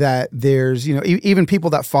that there's, even people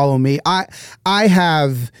that follow me, I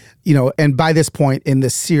have and by this point in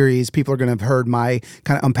this series, people are going to have heard my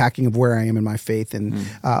kind of unpacking of where I am in my faith, and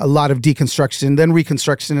a lot of deconstruction, then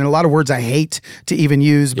reconstruction, and a lot of words I hate to even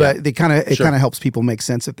use, but it kind of helps people make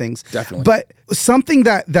sense of things. Definitely. But something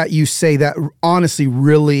that you say that honestly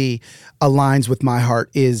really aligns with my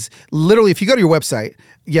heart is literally, if you go to your website,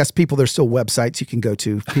 yes, there's still websites you can go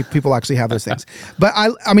to. People actually have those things. But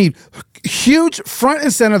I mean, huge front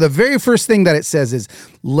and center, the very first thing that it says is,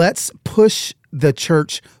 let's push the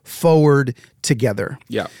church forward together.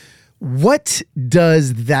 Yeah. What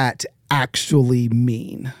does that actually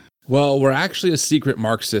mean? Well, we're actually a secret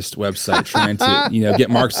Marxist website trying to, get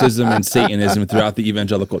Marxism and Satanism throughout the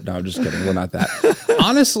evangelical. No, I'm just kidding. We're not that.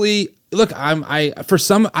 Honestly, look, I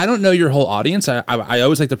don't know your whole audience. I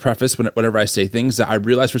always like to preface whenever I say things that I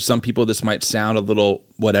realize for some people this might sound a little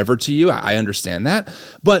whatever to you. I understand that,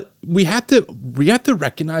 but we have to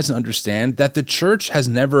recognize and understand that the church has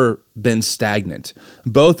never been stagnant,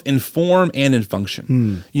 both in form and in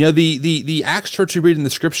function. The Acts church we read in the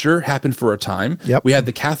scripture happened for a time. Yep. We had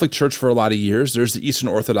the Catholic Church for a lot of years. There's the Eastern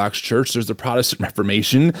Orthodox Church. There's the Protestant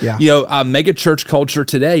Reformation. Yeah. Mega church culture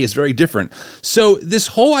today is very different. So this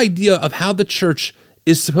whole idea of how the church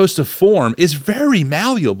is supposed to form is very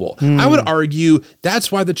malleable. I would argue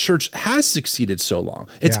that's why the church has succeeded so long.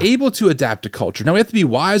 It's able to adapt to culture. Now, we have to be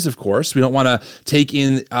wise, of course. We don't want to take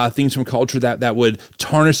in things from culture that would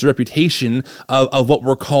tarnish the reputation of what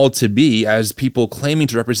we're called to be as people claiming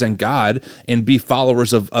to represent God and be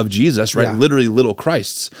followers of Jesus, right? Yeah. Literally little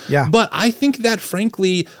Christs. Yeah. But I think that,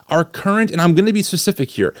 frankly, our current, and I'm going to be specific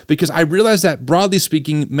here, because I realize that, broadly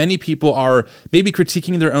speaking, many people are maybe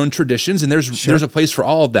critiquing their own traditions, and there's a place for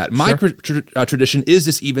all of that. My tradition is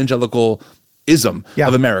this evangelicalism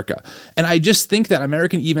of America. And I just think that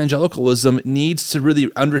American evangelicalism needs to really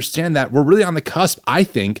understand that we're really on the cusp, I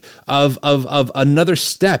think, of another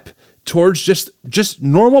step towards just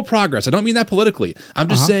normal progress. I don't mean that politically. I'm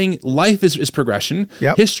just saying life is progression.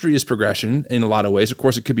 Yep. History is progression in a lot of ways. Of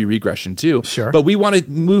course, it could be regression too. Sure. But we want to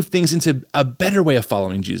move things into a better way of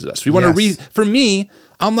following Jesus. We want to for me,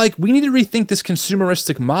 I'm like, we need to rethink this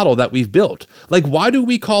consumeristic model that we've built. Like, why do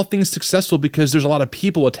we call things successful because there's a lot of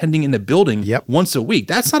people attending in the building once a week?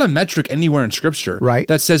 That's not a metric anywhere in scripture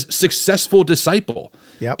that says successful disciple.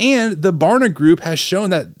 And the Barna Group has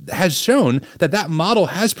shown that model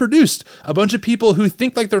has produced a bunch of people who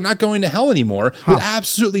think like they're not going to hell anymore with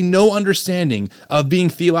absolutely no understanding of being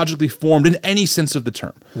theologically formed in any sense of the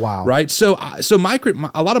term. Wow. Right? So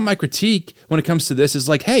a lot of my critique when it comes to this is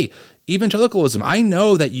like, hey, evangelicalism, I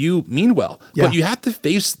know that you mean well, but you have to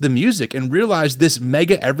face the music and realize this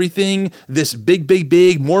mega everything, this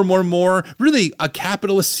big, more, really a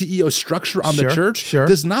capitalist CEO structure on the church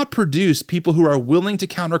does not produce people who are willing to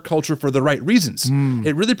counterculture for the right reasons.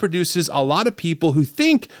 It really produces a lot of people who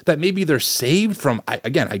think that maybe they're saved from,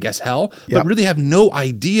 again, I guess hell, but really have no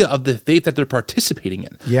idea of the faith that they're participating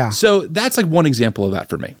in. Yeah. So that's like one example of that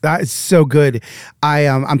for me. That is so good.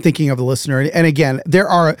 I'm thinking of the listener, and again,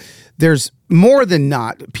 there's more than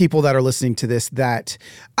not people that are listening to this that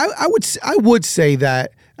I would say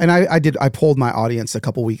that, and I polled my audience a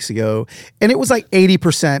couple weeks ago, and it was like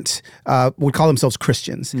 80% would call themselves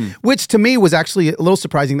Christians, which to me was actually a little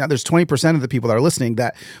surprising that there's 20% of the people that are listening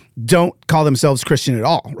that don't call themselves Christian at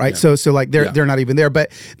all, right? So like they're not even there,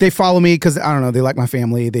 but they follow me because I don't know, they like my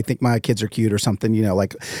family, they think my kids are cute or something,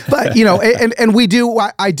 but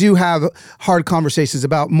and I do have hard conversations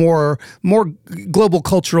about more global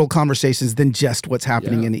cultural conversations than just what's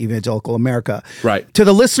happening in evangelical America. Right. To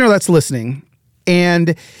the listener that's listening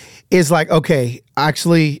and is like, okay,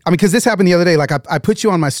 actually, because this happened the other day. Like I put you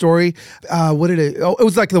on my story. It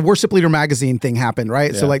was like the Worship Leader magazine thing happened,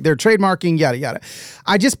 right? So like they're trademarking, yada, yada.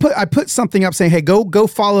 I put something up saying, hey, go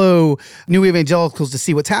follow New Evangelicals to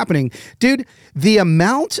see what's happening. Dude, the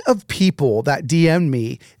amount of people that DM'd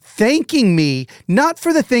me thanking me, not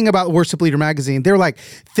for the thing about Worship Leader magazine. They're like,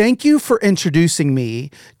 thank you for introducing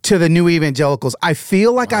me to the New Evangelicals. I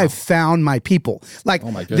feel like I've found my people. Like,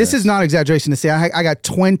 this is not exaggeration to say. I got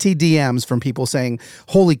 20 DMs from people saying,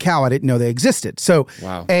 holy cow, I didn't know they existed. So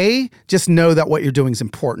A, just know that what you're doing is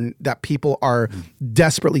important, that people are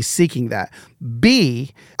desperately seeking that.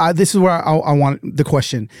 B, this is where I want the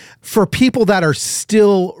question. For people that are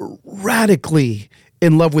still radically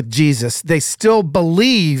in love with Jesus, they still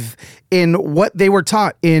believe in what they were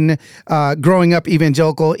taught in growing up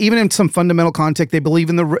evangelical, even in some fundamental context. They believe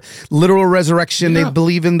in the literal resurrection. They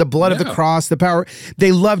believe in the blood of the cross, the power.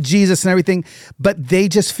 They love Jesus and everything, but they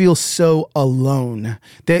just feel so alone.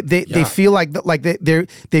 They feel like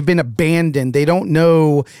they've been abandoned. They don't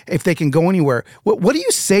know if they can go anywhere. What do you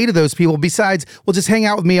say to those people besides, well, just hang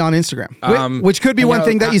out with me on Instagram, which could be one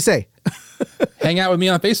thing that you say. hang out with me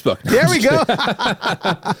on Facebook. There we go.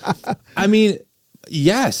 I mean,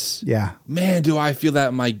 yes. Yeah. Man, do I feel that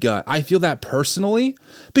in my gut. I feel that personally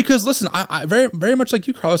because listen, I very, very much like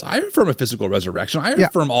you, Carlos, I affirm a physical resurrection. I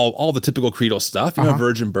affirm all the typical creedal stuff,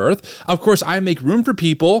 virgin birth. Of course, I make room for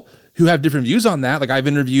people who have different views on that. Like I've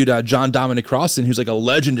interviewed John Dominic Crossan, who's like a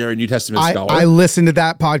legendary New Testament scholar. I listened to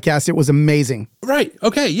that podcast. It was amazing. Right.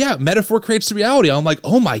 Okay. Yeah. Metaphor creates the reality. I'm like,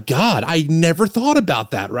 oh my God, I never thought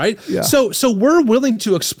about that. Right. Yeah. So we're willing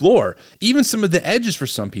to explore even some of the edges for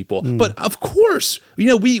some people. But of course,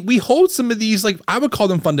 we hold some of these, like I would call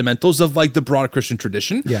them fundamentals of like the broad Christian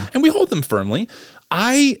tradition. Yeah. And we hold them firmly.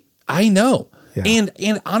 I know. Yeah.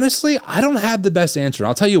 And honestly, I don't have the best answer.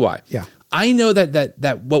 I'll tell you why. Yeah. I know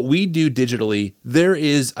that what we do digitally, there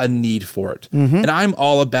is a need for it. And I'm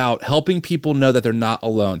all about helping people know that they're not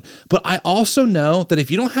alone. But I also know that if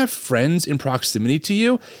you don't have friends in proximity to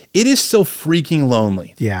you, it is so freaking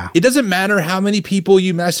lonely. Yeah. It doesn't matter how many people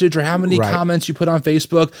you message or how many comments you put on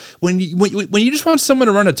Facebook. When you just want someone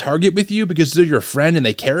to run a target with you because they're your friend and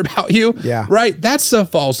they care about you, right? That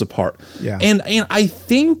stuff falls apart. Yeah. And I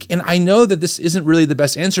think, and I know that this isn't really the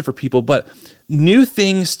best answer for people, but new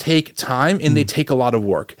things take time and they take a lot of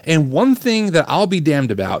work. And one thing that I'll be damned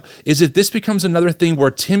about is if this becomes another thing where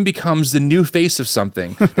Tim becomes the new face of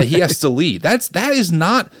something that he has to lead. That is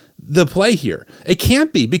not the play here. It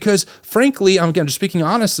can't be because frankly, I'm again just speaking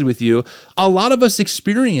honestly with you, a lot of us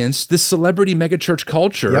experienced this celebrity megachurch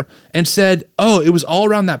culture and said, oh, it was all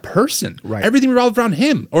around that person. Right. Everything revolved around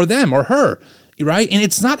him or them or her. Right. And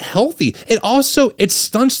it's not healthy. It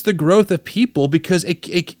stunts the growth of people because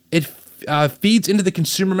it feeds into the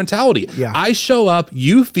consumer mentality. Yeah. I show up,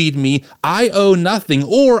 you feed me, I owe nothing,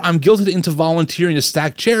 or I'm guilted into volunteering to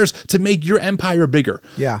stack chairs to make your empire bigger.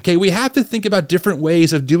 Yeah. Okay, we have to think about different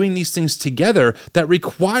ways of doing these things together that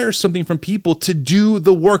require something from people to do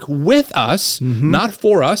the work with us, not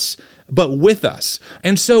for us, but with us.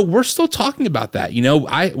 And so we're still talking about that.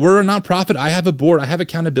 We're a nonprofit. I have a board. I have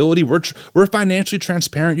accountability. We're financially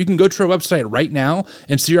transparent. You can go to our website right now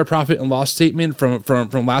and see our profit and loss statement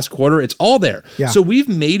from last quarter. It's all there. Yeah. So we've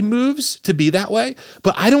made moves to be that way,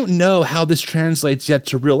 but I don't know how this translates yet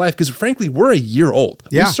to real life because frankly, we're a year old.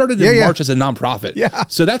 Yeah. We started in March as a nonprofit. Yeah.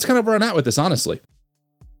 So that's kind of where I'm at with this, honestly.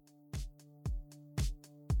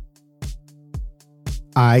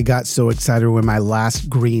 I got so excited when my last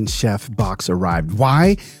Green Chef box arrived.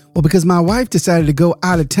 Why? Well, because my wife decided to go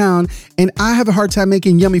out of town and I have a hard time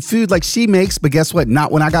making yummy food like she makes. But guess what?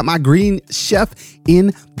 Not when I got my Green Chef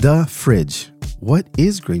in the fridge. What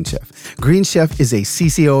is Green Chef? Green Chef is a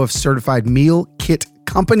CCO of certified meal kit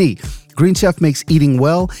company. Green Chef makes eating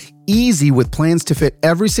well easy with plans to fit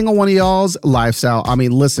every single one of y'all's lifestyle. I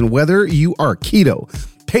mean, listen, whether you are keto,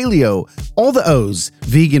 paleo, all the O's,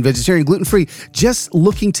 vegan, vegetarian, gluten-free, just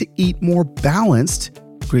looking to eat more balanced,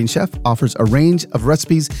 Green Chef offers a range of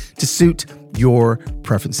recipes to suit your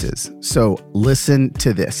preferences. So listen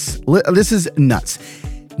to this. This is nuts.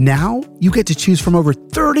 Now you get to choose from over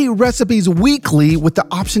 30 recipes weekly with the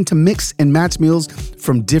option to mix and match meals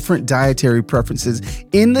from different dietary preferences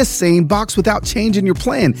in the same box without changing your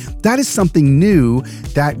plan. That is something new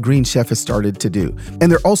that Green Chef has started to do. And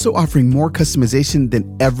they're also offering more customization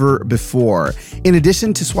than ever before. In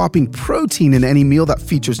addition to swapping protein in any meal that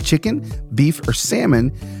features chicken, beef, or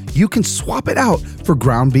salmon, you can swap it out for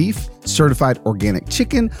ground beef, certified organic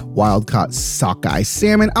chicken, wild-caught sockeye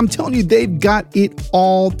salmon. I'm telling you, they've got it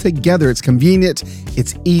all together. It's convenient.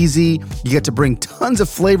 It's easy. You get to bring tons of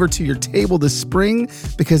flavor to your table this spring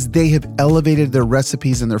because they have elevated their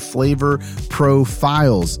recipes and their flavor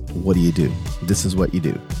profiles. What do? This is what you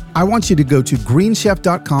do. I want you to go to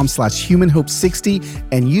greenchef.com/humanhope60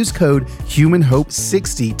 and use code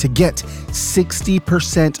humanhope60 to get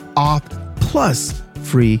 60% off plus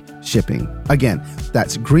free shipping. Again,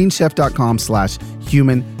 that's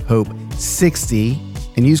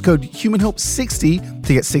greenchef.com/humanhope60 and use code humanhope60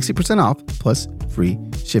 to get 60% off plus free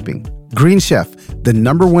shipping. Green Chef, the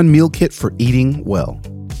 #1 meal kit for eating well.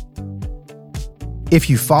 If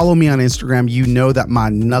you follow me on Instagram, you know that my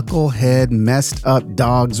knucklehead, messed up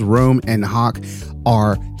dogs, Rome and Hawk,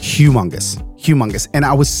 are humongous. And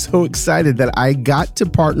I was so excited that I got to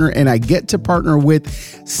partner and I get to partner with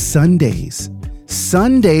Sundays.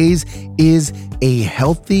 Sundays is a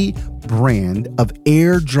healthy brand of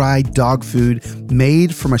air-dried dog food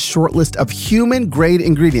made from a short list of human-grade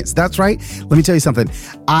ingredients. That's right. Let me tell you something.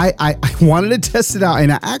 I wanted to test it out,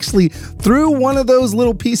 and I actually threw one of those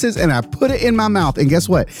little pieces and I put it in my mouth, and guess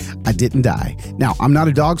what? I didn't die. Now, I'm not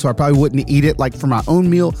a dog, so I probably wouldn't eat it like for my own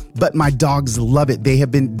meal, but my dogs love it. They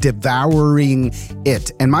have been devouring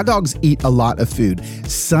it, and my dogs eat a lot of food.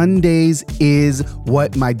 Sundays is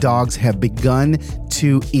what my dogs have begun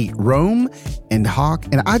to eat. Rome and Hawk,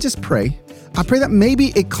 and I just pray. I pray that maybe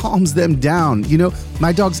it calms them down. You know,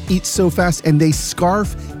 my dogs eat so fast and they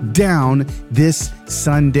scarf down this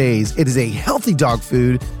Sundays. It is a healthy dog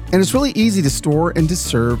food, and it's really easy to store and to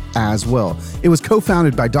serve as well. It was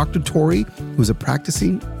co-founded by Dr. Tori, who's a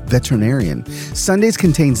practicing veterinarian. Sundays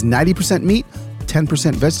contains 90% meat,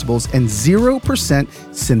 10% vegetables, and 0%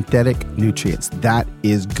 synthetic nutrients. That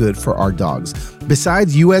is good for our dogs.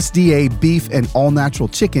 Besides USDA beef and all-natural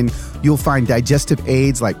chicken, you'll find digestive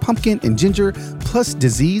aids like pumpkin and ginger, plus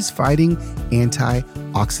disease-fighting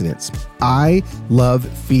antioxidants. I love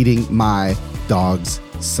feeding my dogs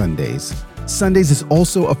Sundays. Sundays is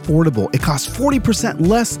also affordable. It costs 40%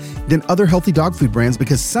 less than other healthy dog food brands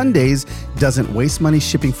because Sundays doesn't waste money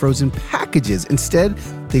shipping frozen packages. Instead,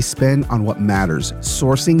 they spend on what matters,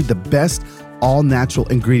 sourcing the best all-natural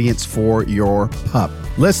ingredients for your pup.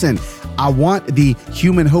 Listen, I want the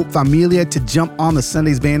Human Hope Familia to jump on the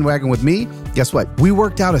Sundays bandwagon with me. Guess what? We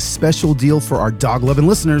worked out a special deal for our dog-loving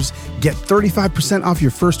listeners. Get 35% off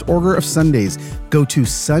your first order of Sundays. Go to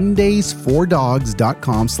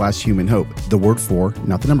sundays4dogs.com/humanhope. The word for,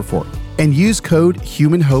 not the number 4. And use code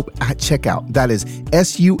HumanHope at checkout. That is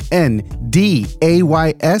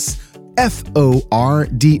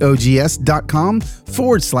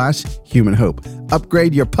sundaysfordogs.com/humanhope.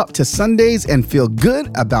 Upgrade your pup to Sundays and feel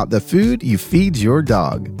good about the food you feed your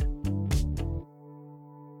dog.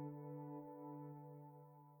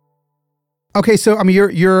 Okay, so I mean,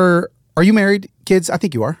 are you married? Kids? I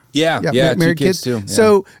think you are. Yeah, married kids too. Yeah.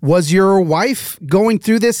 So was your wife going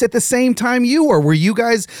through this at the same time you, or were you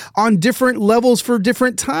guys on different levels for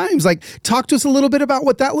different times? Like, talk to us a little bit about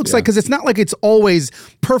what that looks like, because it's not like it's always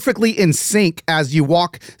perfectly in sync as you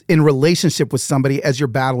walk in relationship with somebody as you're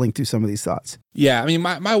battling through some of these thoughts. Yeah, I mean,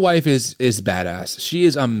 my wife is badass. She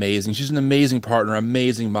is amazing. She's an amazing partner,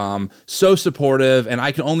 amazing mom, so supportive, and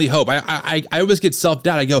I can only hope. I always get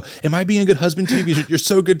self-doubt. I go, am I being a good husband to you? Because you're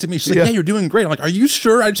so good to me. She's like, yeah, you're doing great. I'm like, are you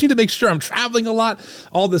sure? I just need to make sure. I'm traveling a lot,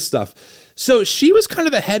 all this stuff. So she was kind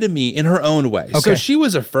of ahead of me in her own way. Okay. So she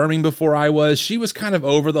was affirming before I was. She was kind of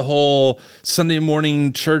over the whole Sunday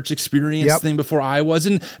morning church experience thing before I was.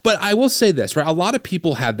 But I will say this, right? A lot of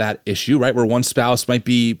people have that issue, right? Where one spouse might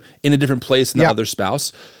be in a different place than the other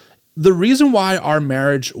spouse. The reason why our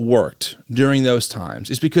marriage worked during those times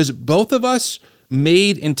is because both of us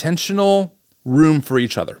made intentional room for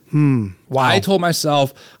each other. Wow. I told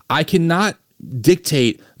myself, I cannot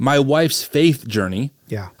dictate my wife's faith journey.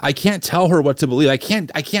 Yeah. I can't tell her what to believe. I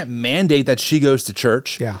can't mandate that she goes to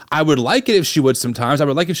church. Yeah. I would like it if she would sometimes. I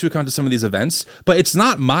would like if she would come to some of these events, but it's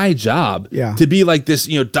not my job to be like this,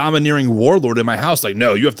 domineering warlord in my house. Like,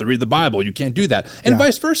 no, you have to read the Bible. You can't do that. And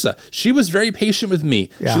vice versa. She was very patient with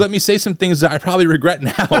me. Yeah. She let me say some things that I probably regret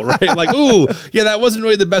now, right? Like, ooh, yeah, that wasn't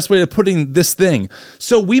really the best way of putting this thing.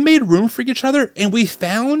 So we made room for each other, and we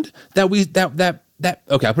found that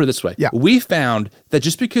okay, I'll put it this way. Yeah. We found that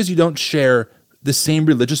just because you don't share the same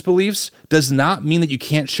religious beliefs does not mean that you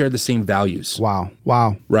can't share the same values. Wow.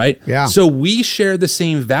 Right? Yeah. So we share the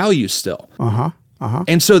same values still. Uh-huh.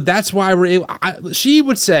 And so that's why we're able, she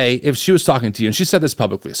would say, if she was talking to you, and she said this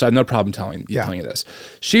publicly, so I have no problem telling you this.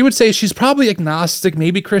 She would say she's probably agnostic,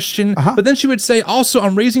 maybe Christian, but then she would say, also,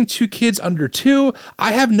 I'm raising 2 kids under 2.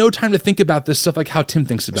 I have no time to think about this stuff like how Tim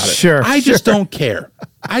thinks about it. I just don't care.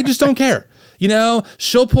 I just don't care.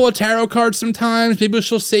 She'll pull a tarot card sometimes. Maybe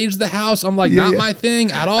she'll sage the house. I'm like, not my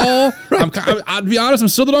thing at all. I'll be honest, I'm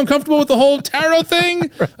still a little uncomfortable with the whole tarot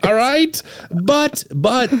thing. All right. But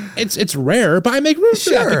it's rare, but I make room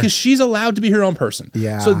for that because she's allowed to be her own person.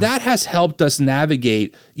 Yeah. So that has helped us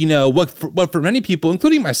navigate, what for many people,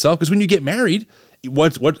 including myself, because when you get married,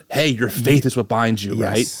 hey, your faith is what binds you,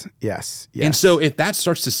 right? Yes. And so if that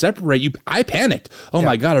starts to separate you, I panicked. Oh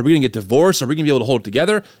my God, are we going to get divorced? Are we going to be able to hold it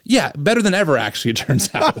together? Yeah, better than ever, actually, it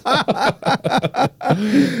turns out. I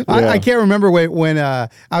can't remember when I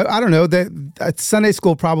don't know, that Sunday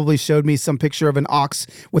school probably showed me some picture of an ox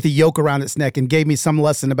with a yoke around its neck and gave me some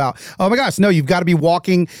lesson about, oh my gosh, no, you've got to be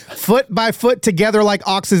walking foot by foot together like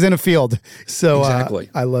oxes in a field. So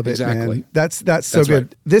exactly. I love it, exactly. man. That's so good.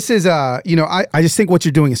 Right. This is, I just just think what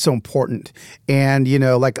you're doing is so important. And,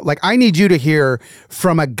 like I need you to hear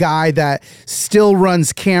from a guy that still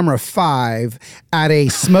runs Camera 5 at a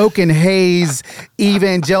smoke and haze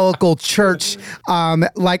evangelical church,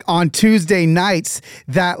 like on Tuesday nights,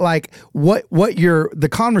 that like what the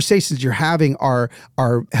conversations you're having are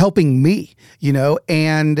helping me,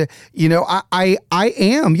 and, I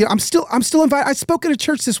am, I'm still invited. I spoke at a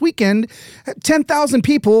church this weekend, 10,000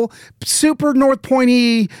 people, super North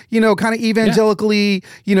Pointy, kind of evangelically,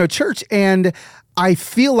 church. And I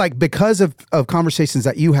feel like because of conversations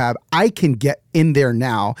that you have, I can get in there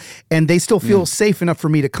now, and they still feel safe enough for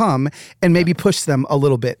me to come and maybe push them a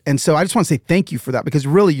little bit. And so I just want to say thank you for that, because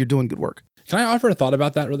really you're doing good work. Can I offer a thought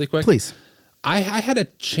about that really quick? Please. I had a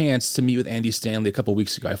chance to meet with Andy Stanley a couple of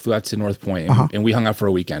weeks ago. I flew out to North Point and we hung out for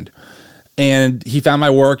a weekend. And he found my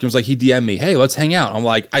work and was like, he DM'd me, hey, let's hang out. I'm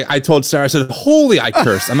like, I told Sarah, I said, holy, I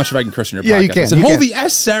cursed. I'm not sure if I can curse in your podcast. You can. I said, holy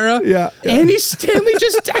S, Sarah. Yeah. Andy Stanley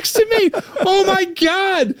just texted me. Oh my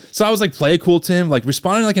God. So I was like, play it cool to him, like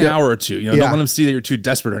respond in like an hour or two. Don't let him see that you're too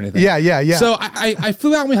desperate or anything. Yeah. So I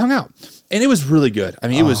flew out and we hung out. And it was really good. I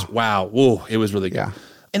mean, it was, wow. Whoa, it was really good. Yeah.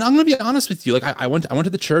 And I'm going to be honest with you. Like I went to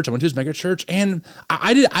the church. I went to his mega church, and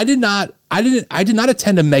I did not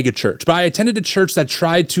attend a mega church, but I attended a church that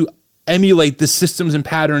tried to emulate the systems and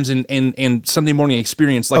patterns and Sunday morning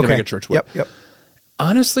experience like a mega church would. Yep.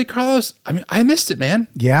 Honestly, Carlos, I mean, I missed it, man.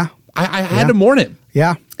 Yeah. I had to mourn it.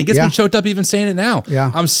 Yeah. It gets me choked up even saying it now.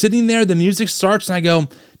 Yeah. I'm sitting there, the music starts, and I go,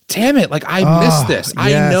 damn it, like I missed this.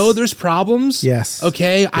 I know there's problems. Yes.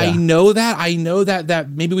 Okay. Yeah. I know that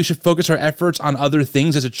maybe we should focus our efforts on other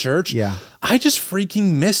things as a church. Yeah. I just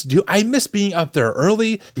freaking miss, dude. I miss being up there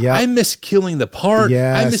early. Yeah. I miss killing the part.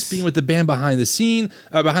 Yes. I miss being with the band behind the scenes.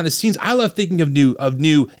 I love thinking of new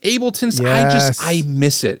Abletons. Yes. I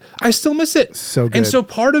miss it. I still miss it. So good. And so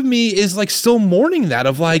part of me is like still mourning that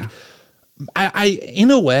of like, I in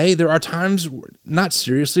a way, there are times, not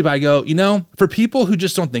seriously, but I go, for people who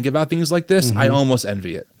just don't think about things like this, I almost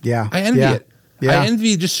envy it. Yeah. I envy it. Yeah. I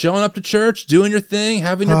envy just showing up to church, doing your thing,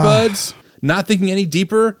 having your buds, not thinking any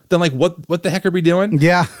deeper than like, what the heck are we doing?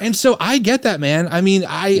 Yeah. And so I get that, man. I mean,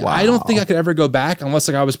 I don't think I could ever go back unless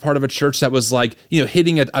like I was part of a church that was like,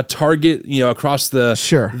 hitting a target, across the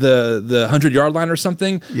 100-yard line or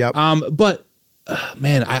something. Yep. But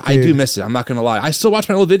man, I do miss it. I'm not going to lie. I still watch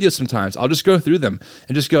my old videos sometimes. I'll just go through them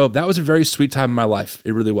and just go, that was a very sweet time in my life.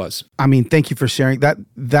 It really was. I mean, thank you for sharing that.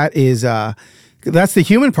 That is, that's the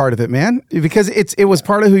human part of it, man, because it was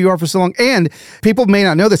part of who you are for so long. And people may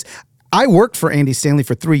not know this. I worked for Andy Stanley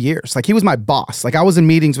for 3 years. Like, he was my boss. Like, I was in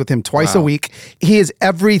meetings with him twice a week. He is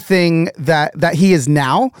everything that he is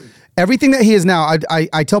now. Everything that he is now,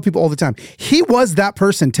 I tell people all the time, he was that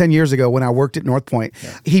person 10 years ago when I worked at North Point.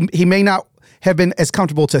 Yeah. He may not have been as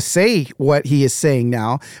comfortable to say what he is saying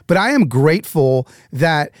now, but I am grateful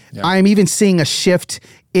that I am even seeing a shift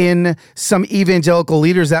in some evangelical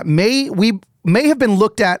leaders that may have been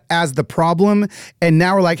looked at as the problem, and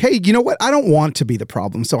now we're like, hey, you know what? I don't want to be the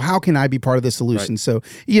problem, so how can I be part of the solution? Right. So,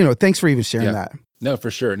 thanks for even sharing that. No,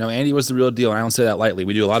 for sure. No, Andy was the real deal. I don't say that lightly.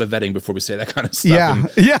 We do a lot of vetting before we say that kind of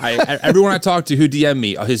stuff. Yeah. Everyone I talk to who DM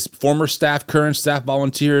me, his former staff, current staff,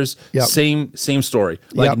 volunteers, same story.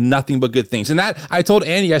 Like nothing but good things. And that I told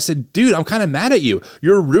Andy, I said, dude, I'm kind of mad at you.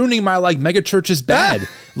 You're ruining my like mega church's bad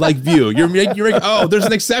like view. You're like, oh, there's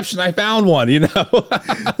an exception. I found one.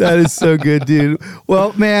 That is so good, dude.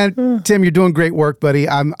 Well, man, Tim, you're doing great work, buddy.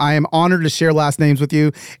 I am honored to share last names with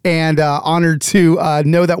you, and honored to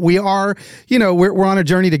know that we are, we're on a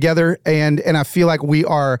journey together, and I feel like we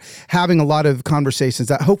are having a lot of conversations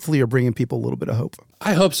that hopefully are bringing people a little bit of hope.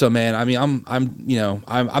 I hope so, man. I mean, I'm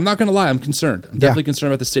not going to lie. I'm concerned. I'm definitely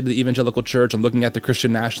concerned about the state of the evangelical church. I'm looking at the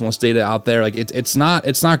Christian nationalist data out there. Like it's not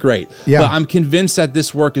great. Yeah. But I'm convinced that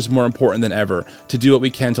this work is more important than ever to do what we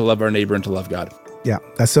can to love our neighbor and to love God. Yeah,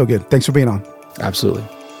 that's so good. Thanks for being on. Absolutely.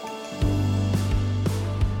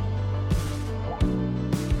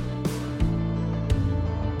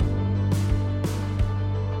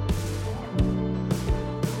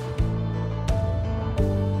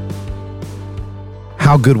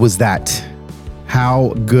 How good was that? How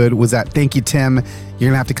good was that? Thank you, Tim. You're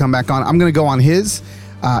going to have to come back on. I'm going to go on his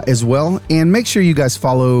as well. And make sure you guys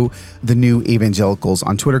follow The New Evangelicals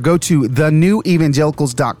on Twitter. Go to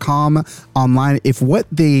thenewevangelicals.com online. If what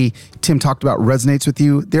Tim talked about resonates with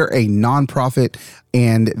you, they're a nonprofit,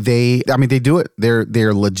 and they do it.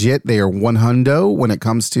 They're legit. They are one hundo when it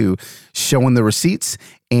comes to showing the receipts,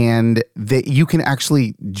 and you can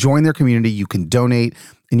actually join their community. You can donate,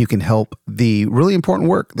 and you can help the really important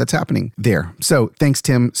work that's happening there. So thanks,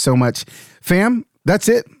 Tim, so much. Fam, that's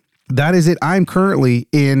it. That is it. I'm currently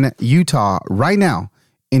in Utah right now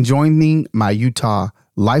enjoying my Utah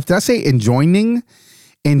life. Did I say enjoying?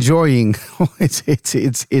 Enjoying.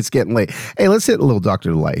 It's getting late. Hey, let's hit a little Dr.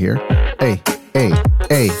 Delight here. Hey.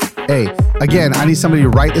 Again, I need somebody to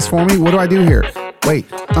write this for me. What do I do here? Wait.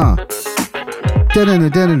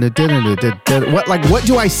 What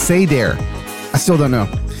do I say there? I still don't know.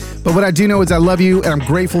 But what I do know is I love you and I'm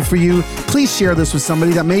grateful for you. Please share this with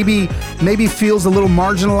somebody that maybe feels a little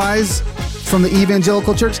marginalized from the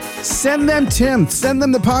Evangelical Church. Send them Tim. Send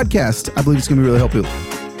them the podcast. I believe it's going to be really helpful.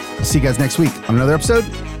 I'll see you guys next week on another episode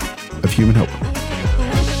of Human Hope.